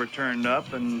body never turned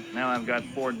up, and now I've got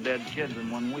 4 dead kids in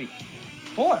 1 week.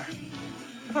 4? I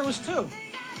thought it was 2.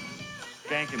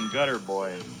 Skank and Gutter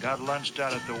Boy got lunched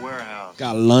out at the warehouse.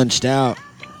 Got lunched out.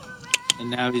 And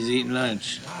now he's eating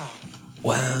lunch.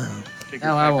 Wow.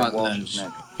 Now I want lunch.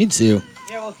 Me too.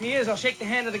 Yeah, well, if he is, I'll shake the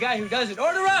hand of the guy who does it.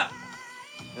 Order up!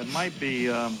 That might be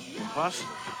impossible.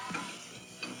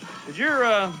 Did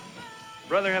your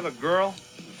brother have a girl?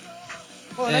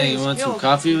 Well, Hey, you want some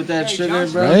coffee with that Hey, sugar,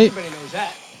 Johnson, bro? Right? Everybody knows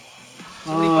that.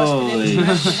 Somebody busted in Holy and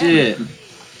smashed her head. shit.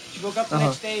 She woke up the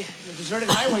next day in a deserted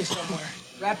highway somewhere,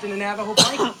 wrapped in a Navajo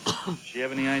blanket. She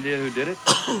have any idea who did it?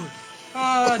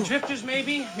 Drifters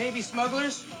maybe, maybe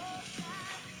smugglers.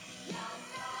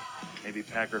 Maybe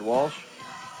Packard Walsh?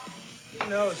 Who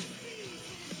knows?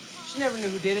 She never knew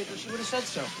who did it, or she would have said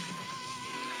so.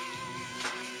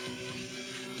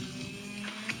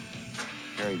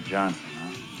 Harry Johnson,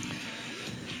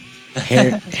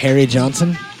 huh? Harry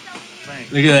Johnson?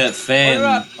 Look at that fan. Order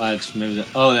up. Watch, maybe that.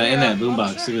 Oh, that in that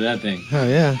boombox. Look at that thing. Oh,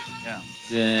 yeah.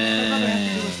 Yeah. What brother have to do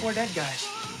Damn. with 4 dead guys?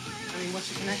 I mean,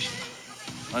 what's the connection?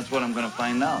 That's what I'm gonna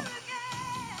find out.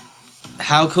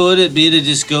 How cool would it be to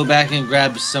just go back and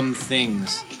grab some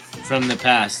things from the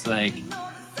past? Like,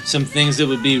 some things that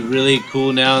would be really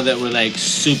cool now that were like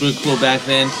super cool back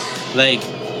then, like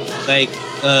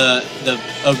the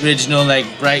original like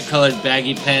bright colored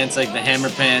baggy pants, like the hammer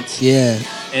pants. Yeah.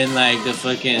 And like the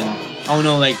fucking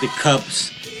like the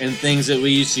cups and things that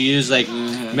we used to use. Like,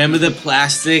 remember the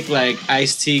plastic like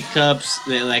iced tea cups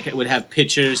that like would have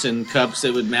pitchers and cups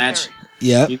that would match.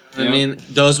 Yep. You know what I mean?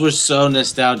 Those were so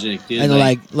nostalgic, dude. And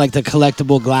like the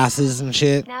collectible glasses and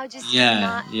shit.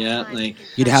 Yeah. Like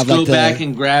you'd have go like back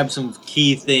and grab some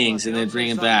key things and then bring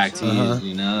it back to you.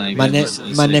 You know, like my that was so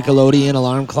my sick. Nickelodeon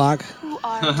alarm clock.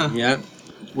 Yeah,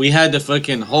 we had the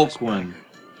fucking Hulk one.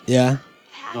 Yeah.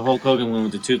 The Hulk Hogan one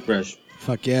with the toothbrush.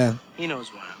 Fuck yeah. He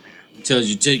knows why I'm here. It tells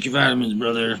you take your vitamins,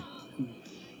 brother.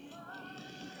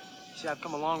 See, I've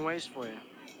come a long ways for you.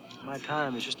 My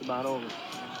time is just about over.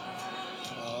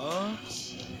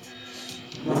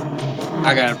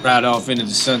 I gotta ride off into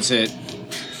the sunset.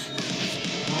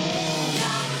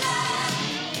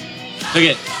 Look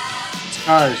at it's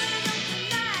cars.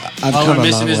 I've All come we're a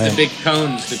missing long is way. the big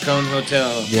cones, the Cone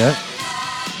Hotel. Yep.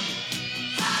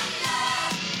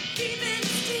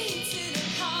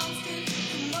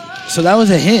 So that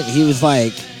was a hint. He was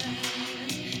like,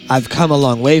 I've come a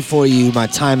long way for you. My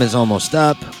time is almost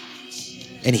up.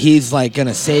 And he's like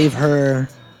gonna save her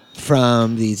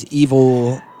from these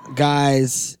evil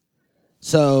guys.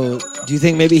 So do you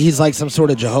think maybe he's like some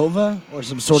sort of Jehovah or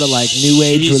some sort of like new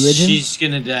age religion? She's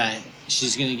gonna die.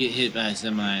 She's gonna get hit by a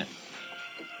semi.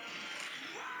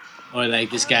 Or like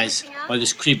this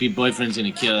creepy boyfriend's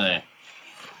gonna kill her.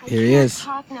 Here he is.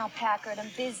 Talk now, Packard. I'm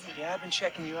busy. Yeah, I've been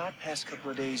checking you out past couple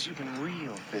of days. You've been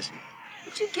real busy.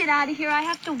 Would you get out of here? I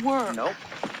have to work. Nope.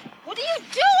 What are you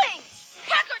doing?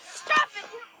 Packard, stop it!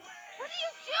 What are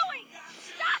you doing?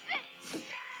 Stop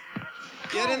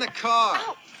it! Get in the car.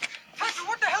 Ow. Packard,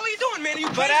 what the hell are you doing, man? Are you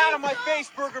Get crazy? out of my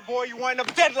face, Burger Boy. You wind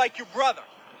up dead like your brother.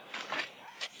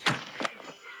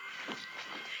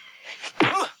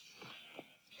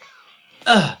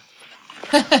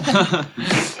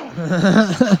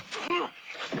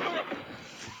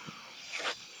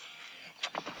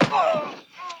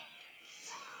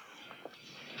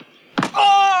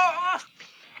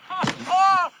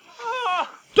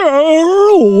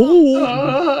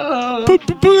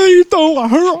 Please don't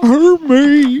hurt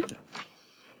me.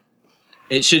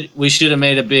 We should have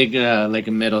made a big like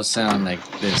a metal sound like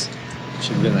this.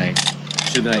 Should be like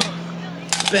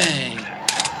bang.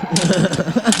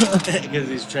 Because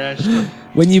he's trash.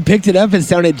 When you picked it up, it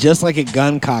sounded just like a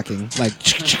gun cocking. Like,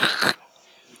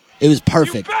 it was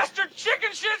perfect. You bastard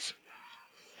chicken shits!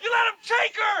 You let him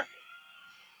take her!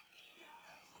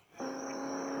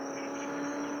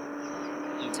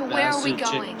 So where are we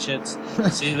going?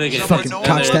 See, look at Fucking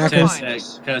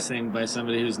cockstackers. Cussing by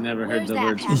somebody who's never heard the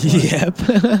Where's words that,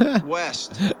 before. Yep.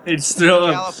 West. It's throw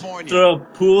a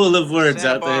pool of words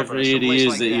Santa out there for Barbara, you to someplace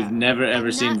use like that that. you've never ever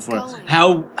I'm seen not before.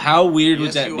 going. How weird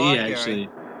would Yes, that you be, are, Gary. actually?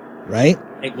 Right?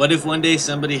 Like, what if one day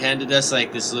somebody handed us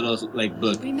like this little like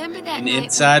book, Remember that and night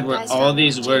inside when were you guys all dropped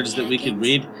these Jimi words that we could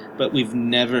Hendrix? read, but we've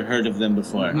never heard of them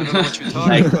before? I don't know what you're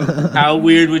talking Like, about. how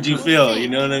weird would you feel? You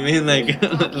know what I mean? Like,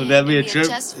 would that be a trip?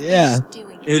 Yeah.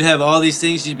 It would have all these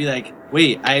things. You'd be like,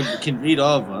 wait, I can read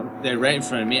all of them. They're right in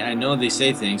front of me. I know they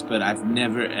say things, but I've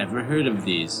never ever heard of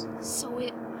these. So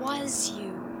it was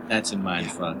you. That's a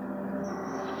mind fuck.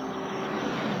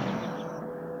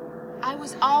 I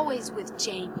was always with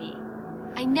Jamie.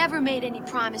 I never made any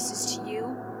promises to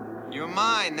you. You're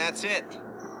mine, that's it.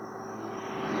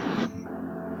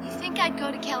 You think I'd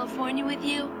go to California with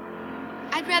you?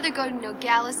 I'd rather go to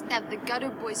Nogales, have the gutter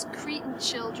boys' Cretan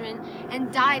children,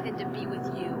 and die than to be with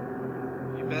you.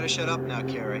 You better shut up now,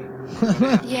 Carrie.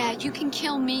 Yeah, you can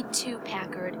kill me too,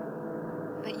 Packard.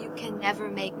 But you can never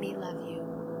make me love you.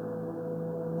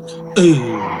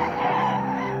 Ooh.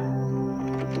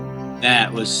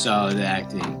 That was solid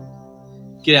acting.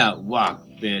 Get out, walk,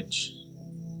 bitch.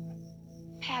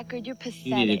 Packard, you're pathetic.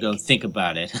 You need to go think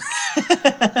about it.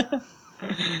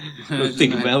 Go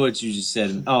think about what you just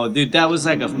said. Oh, dude, that was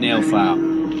like a nail file.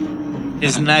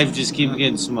 His knife just keeps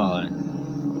getting smaller.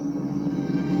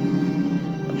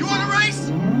 You want a race?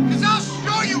 Because I'll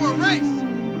show you a race!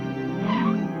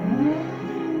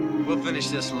 We'll finish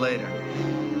this later.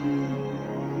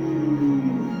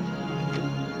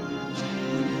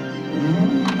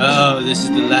 Oh, this is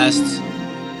the last.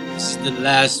 This is the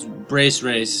last brace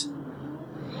race.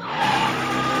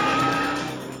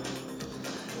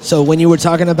 So when you were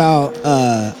talking about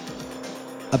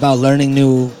learning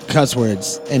new cuss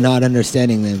words and not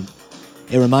understanding them,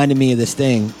 it reminded me of this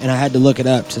thing, and I had to look it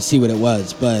up to see what it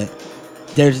was. But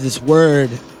there's this word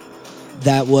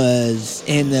that was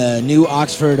in the New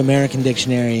Oxford American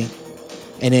Dictionary,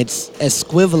 and its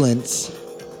equivalence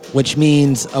which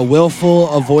means a willful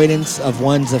avoidance of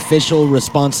one's official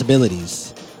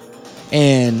responsibilities.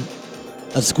 And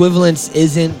esquivalence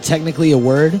isn't technically a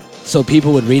word, so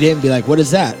people would read it and be like, what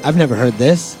is that? I've never heard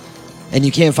this. And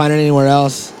you can't find it anywhere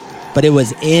else. But it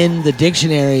was in the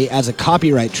dictionary as a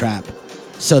copyright trap,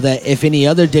 so that if any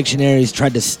other dictionaries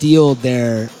tried to steal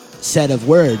their set of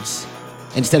words,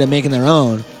 instead of making their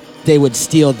own, they would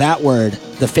steal that word,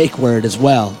 the fake word, as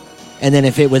well. And then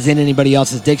if it was in anybody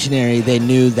else's dictionary, they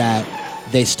knew that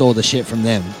they stole the shit from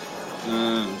them.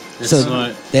 So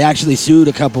smart. they actually sued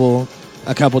a couple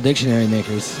dictionary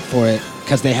makers for it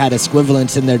because they had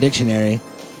esquivalence in their dictionary.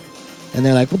 And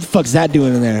they're like, what the fuck's that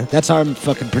doing in there? That's our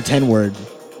fucking pretend word.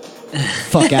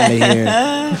 Fuck out of here.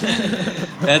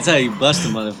 That's how you bust a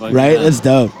motherfucker. Right? That's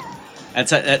dope.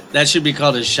 That's how, that should be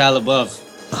called a Shia LaBeouf.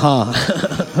 Huh.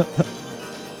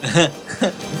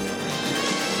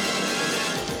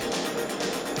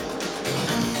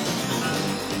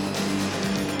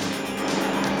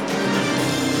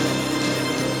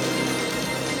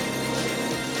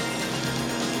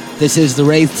 This is the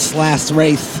Wraith's last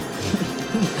Wraith.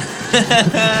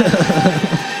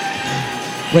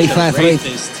 Wraith last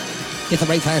Wraith. It's a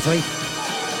Wraith last Wraith.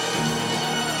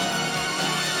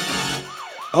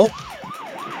 Oh.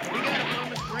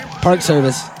 Park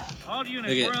service. Look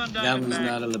at that one's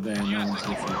not a LeBaron. That one's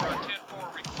different.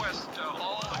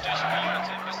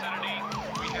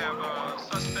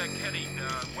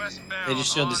 They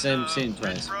just showed the same scene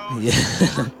twice. Yeah.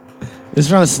 This is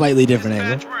from a slightly different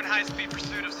angle. We're in high-speed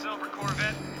pursuit of silver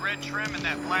Corvette, red trim, and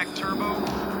that black turbo.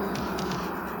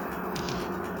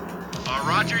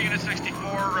 Roger, Unit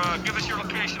 64. Give us your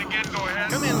location again. Go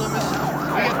ahead. Come in, Loomis.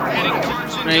 Heading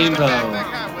towards Rainbow.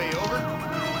 Highway. Over.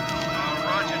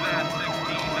 Roger that.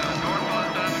 16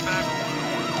 northbound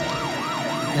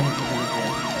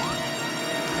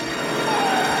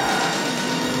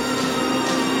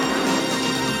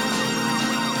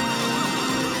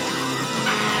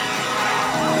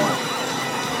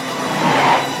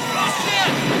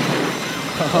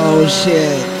Oh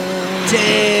shit.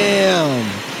 Damn.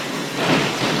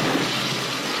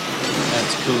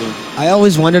 That's cool. I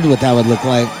always wondered what that would look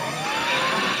like.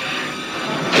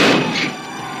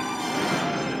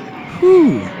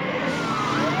 Whew.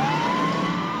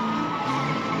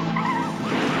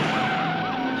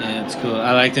 Yeah, it's cool.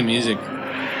 I like the music.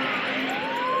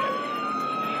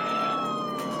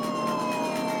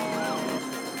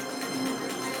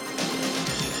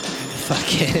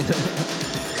 Fuck it.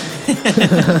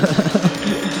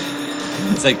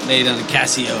 It's like made on a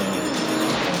Casio.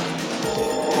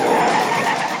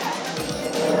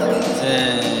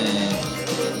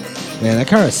 Man, that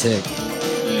car is sick.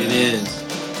 It is.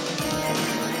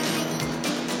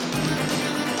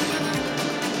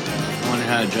 I wonder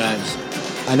how it drives.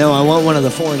 I know, I want one of the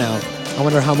 4 now. I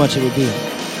wonder how much it would be.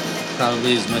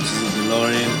 Probably as much as a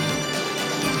DeLorean.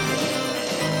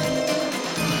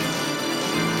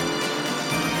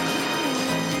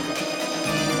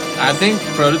 I think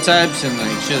prototypes and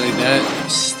like shit like that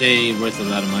stay worth a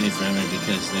lot of money forever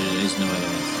because there is no other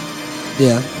ones.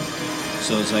 Yeah.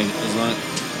 So it's like as long,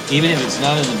 even if it's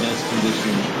not in the best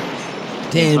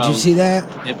condition. Damn, did you see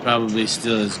that? It probably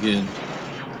still is good.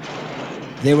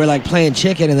 They were like playing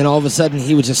chicken, and then all of a sudden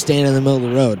he was just standing in the middle of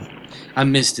the road. I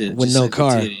missed it. With just no like the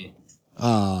car. titty.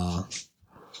 Aw.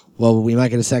 Well, we might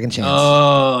get a second chance.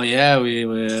 Oh yeah, we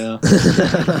will.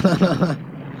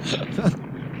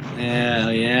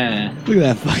 Hell yeah. Look at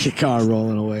that fucking car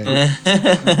rolling away.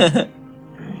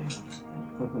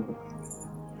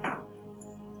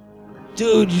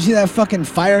 Dude, you see that fucking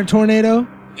fire tornado?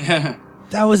 Yeah.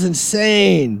 That was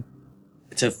insane.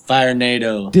 It's a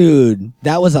fire-nado. Dude,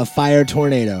 that was a fire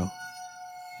tornado.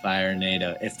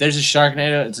 Fire-nado. If there's a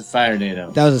Sharknado, it's a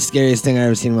fire-nado. That was the scariest thing I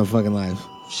ever seen in my fucking life.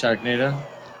 Sharknado?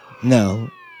 No.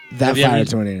 That Have you fire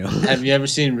ever- tornado. Have you ever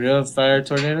seen real fire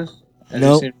tornadoes? Have you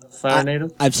Nope. seen a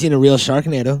fire-nado? I've seen a real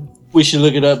Sharknado. We should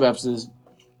look it up after this.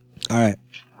 Alright.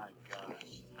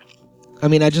 I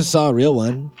mean, I just saw a real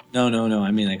one. No.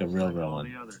 I mean like a real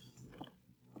one.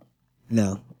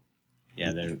 No.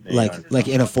 Yeah, they Like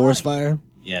in a forest fire?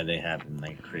 Yeah, they happen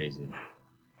like crazy.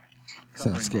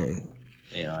 Sounds scary.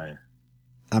 They are.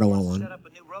 I don't want one.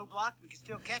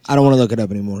 I don't want to look it up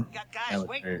anymore. That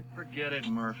would hurt. Forget it,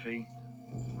 Murphy.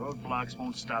 Roadblocks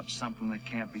won't stop something that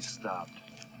can't be stopped.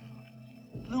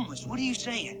 Loomis, what are you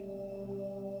saying?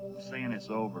 I'm saying it's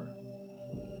over.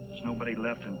 There's nobody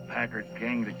left in Packard's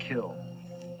gang to kill.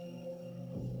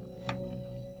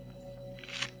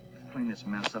 Clean this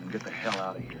mess up and get the hell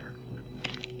out of here.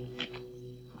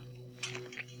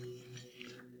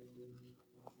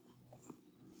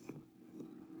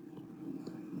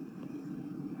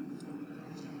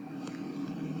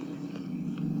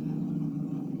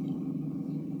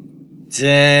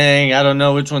 Dang, I don't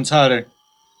know which one's hotter.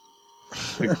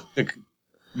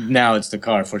 Now it's the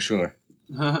car for sure.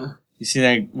 You see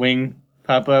that wing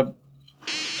pop up?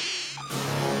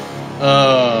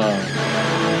 Oh,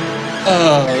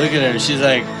 look at her. She's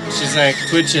like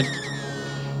twitching.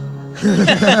 Look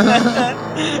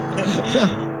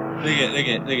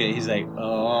at. He's like,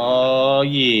 oh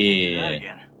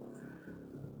yeah.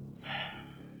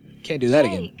 Can't do that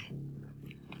again.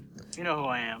 You know who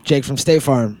I am. Jake from State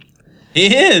Farm.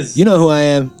 He is. You know who I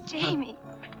am. Jamie.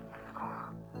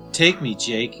 Take me,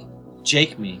 Jake.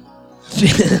 Jake me. Sounds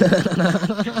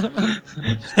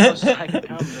like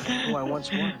who I once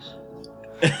was.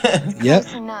 Yep.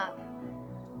 Close enough.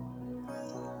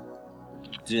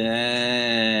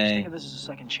 Dang. Think of this as a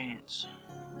second chance.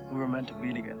 We were meant to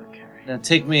be together, Carrie. Now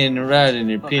take me in a ride in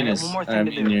your Look, I got penis. one more thing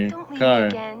to in do. your Don't leave car.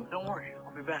 again. Don't worry,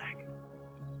 I'll be back.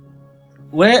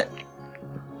 Where?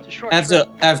 It's a short After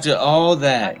trip. all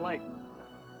that. Act like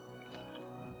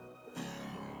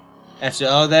After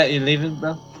all that, you're leaving,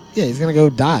 bro? Yeah, he's gonna go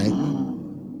die.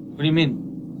 What do you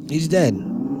mean? He's dead.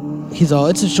 It's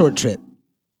a short trip.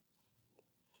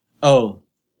 Oh.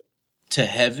 To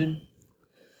heaven?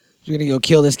 You're gonna go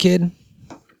kill this kid?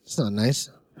 It's not nice.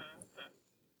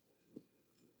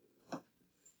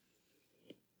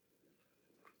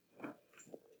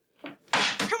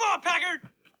 Come on, Packard!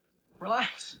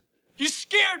 Relax. You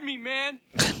scared me, man.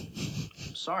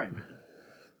 I'm sorry, man.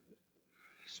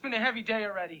 It's been a heavy day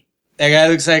already. That guy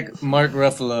looks like Mark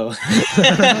Ruffalo.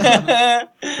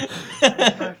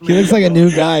 He looks like a new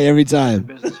guy every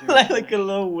time. like a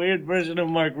little weird version of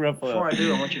Mark Ruffalo. Before I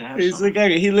do, I want you to have He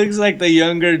looks like the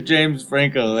younger James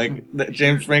Franco, like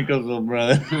James Franco's little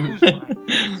brother.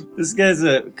 This guy's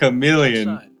a chameleon.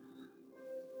 Outside.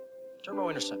 Turbo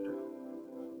Interceptor.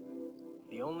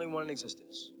 The only one in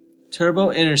existence. Turbo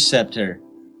Interceptor.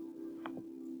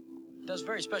 It does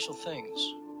very special things.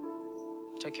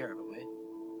 Take care of it, will you?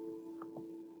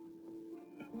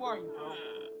 Who are you, bro?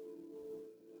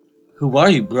 Who are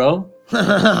you, bro?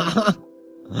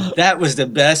 That was the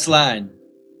best line.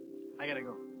 I gotta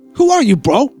go. Who are you,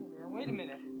 bro? Wait a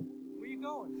minute. Where you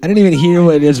going? I didn't even hear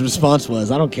what his response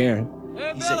was. I don't care.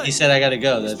 Hey, He said I gotta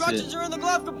go. That's instructions it. are in the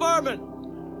glove compartment.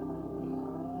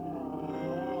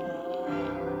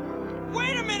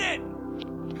 Wait a minute!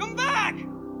 Come back!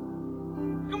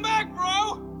 Come back,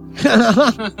 bro!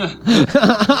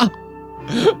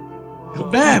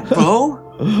 Come back, bro.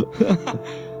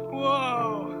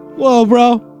 Whoa! Whoa,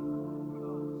 bro.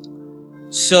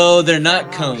 So they're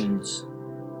not cones.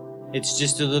 It's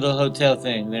just a little hotel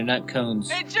thing. They're not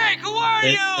cones. Hey, Jake, who are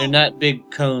you? They're not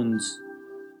big cones.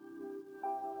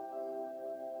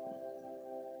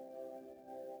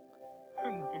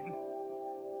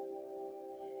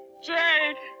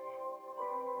 Jake!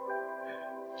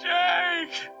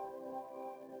 Jake!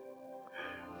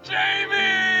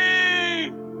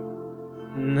 Jamie!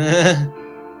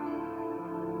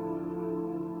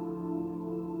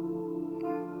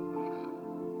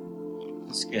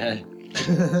 This guy.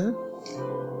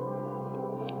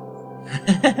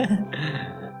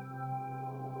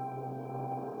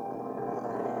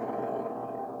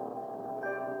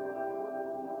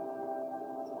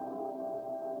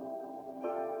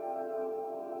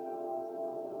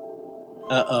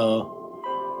 Uh-oh.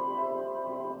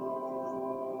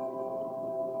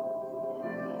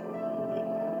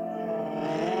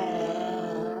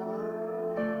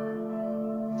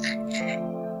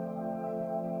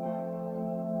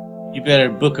 You better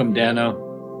book him, Dano.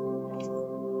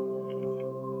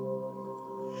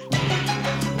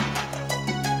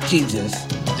 Jesus.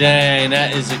 Dang,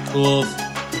 that is a cool.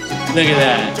 Look at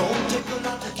that.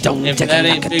 If that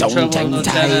ain't Big Trouble in Little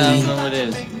China, I don't know what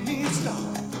is.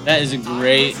 That is a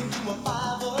great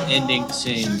ending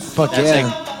scene. Fuck That's yeah.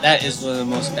 Like, that is one of the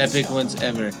most epic ones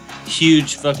ever.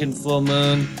 Huge fucking full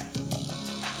moon.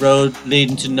 Road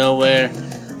leading to nowhere.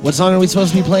 What song are we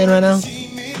supposed to be playing right now?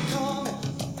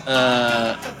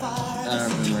 I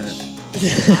don't remember.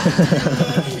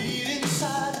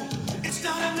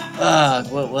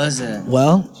 Fuck, what was it?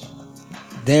 Well,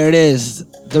 there it is.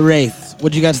 The Wraith.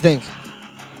 What'd you guys think?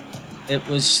 It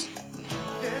was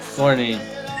corny.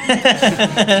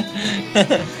 Yeah,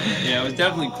 it was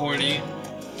definitely corny.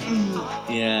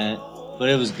 Yeah, but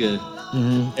it was good.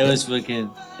 Mm-hmm. It was fucking.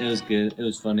 It was good. It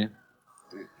was funny.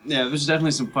 Yeah, there's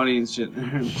definitely some funny shit.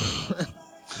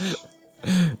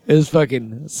 It was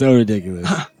fucking so ridiculous.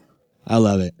 I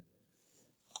love it.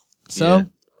 So, Yeah.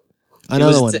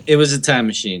 another one. It was a time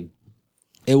machine.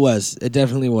 It was. It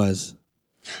definitely was.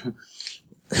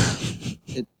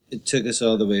 It took us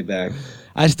all the way back.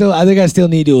 I think I still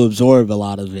need to absorb a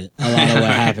lot of it. A lot of what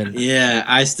happened. Yeah,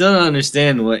 I still don't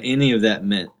understand what any of that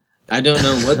meant. I don't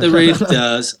know what the Wraith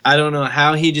does. I don't know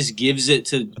how he just gives it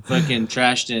to fucking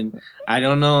Trashton. I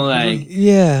don't know, like...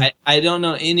 Yeah. I don't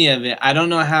know any of it. I don't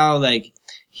know how, like,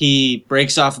 he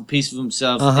breaks off a piece of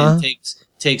himself and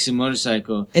takes a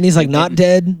motorcycle. And he's, like, not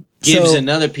dead. Gives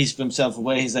another piece of himself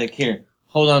away. He's like, here,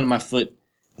 hold on to my foot.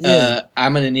 Yeah.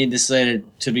 I'm going to need this later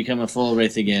to become a full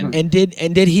Wraith again. And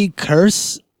did he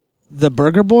curse the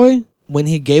Burger Boy? When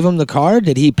he gave him the car,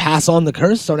 did he pass on the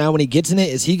curse? So now when he gets in it,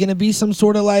 is he going to be some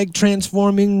sort of like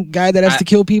transforming guy that has to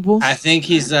kill people? I think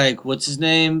he's like, what's his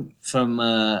name from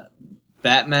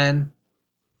Batman?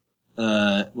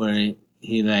 Where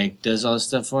he like does all this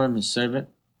stuff for him, his servant?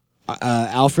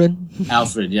 Alfred?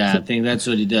 Alfred, yeah. I think that's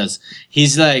what he does.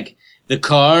 He's like, the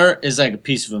car is like a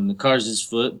piece of him. The car's his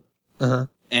foot. Uh-huh.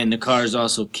 And the car is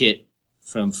also Kit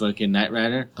from fucking Knight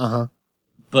Rider. Uh-huh.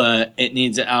 But it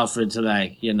needs an Alfred to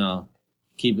like,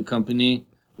 keep it company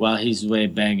while he's away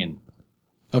banging.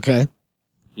 Okay.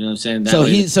 You know what I'm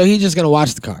saying? So he's just gonna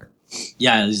watch the car.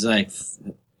 Yeah, he's like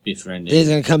befriended. He's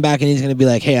gonna come back and he's gonna be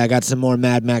like, "Hey, I got some more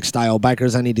Mad Max style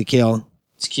bikers I need to kill."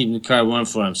 It's keeping the car warm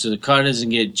for him, so the car doesn't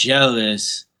get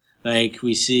jealous like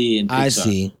we see in Pixar. I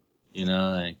see.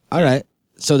 Like. All right.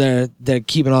 So they're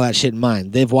keeping all that shit in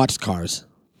mind. They've watched Cars.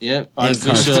 Yep.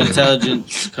 Artificial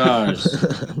intelligence cars.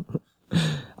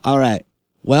 All right.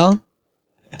 Well.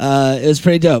 It was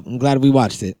pretty dope. I'm glad we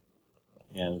watched it.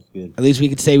 Yeah, it was good. At least we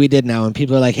could say we did now. When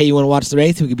people are like, "Hey, you want to watch The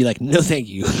Wraith?" We could be like, "No, thank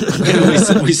you."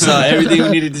 we saw everything we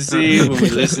needed to see when we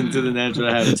listened to the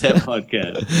Natural Habitat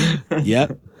podcast.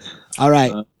 Yep. All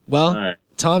right. Well,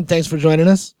 Tom, thanks for joining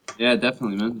us. Yeah,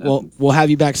 definitely, man. Well, we'll have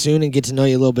you back soon and get to know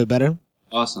you a little bit better.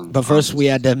 Awesome. But first, we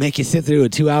had to make you sit through a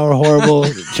 2-hour horrible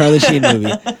Charlie Sheen movie.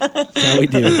 That's how we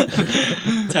do.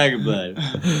 Tiger Blood.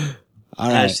 All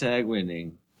right.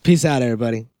 #winning. Peace out,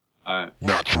 everybody. All right.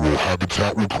 Natural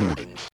Habitat Recordings.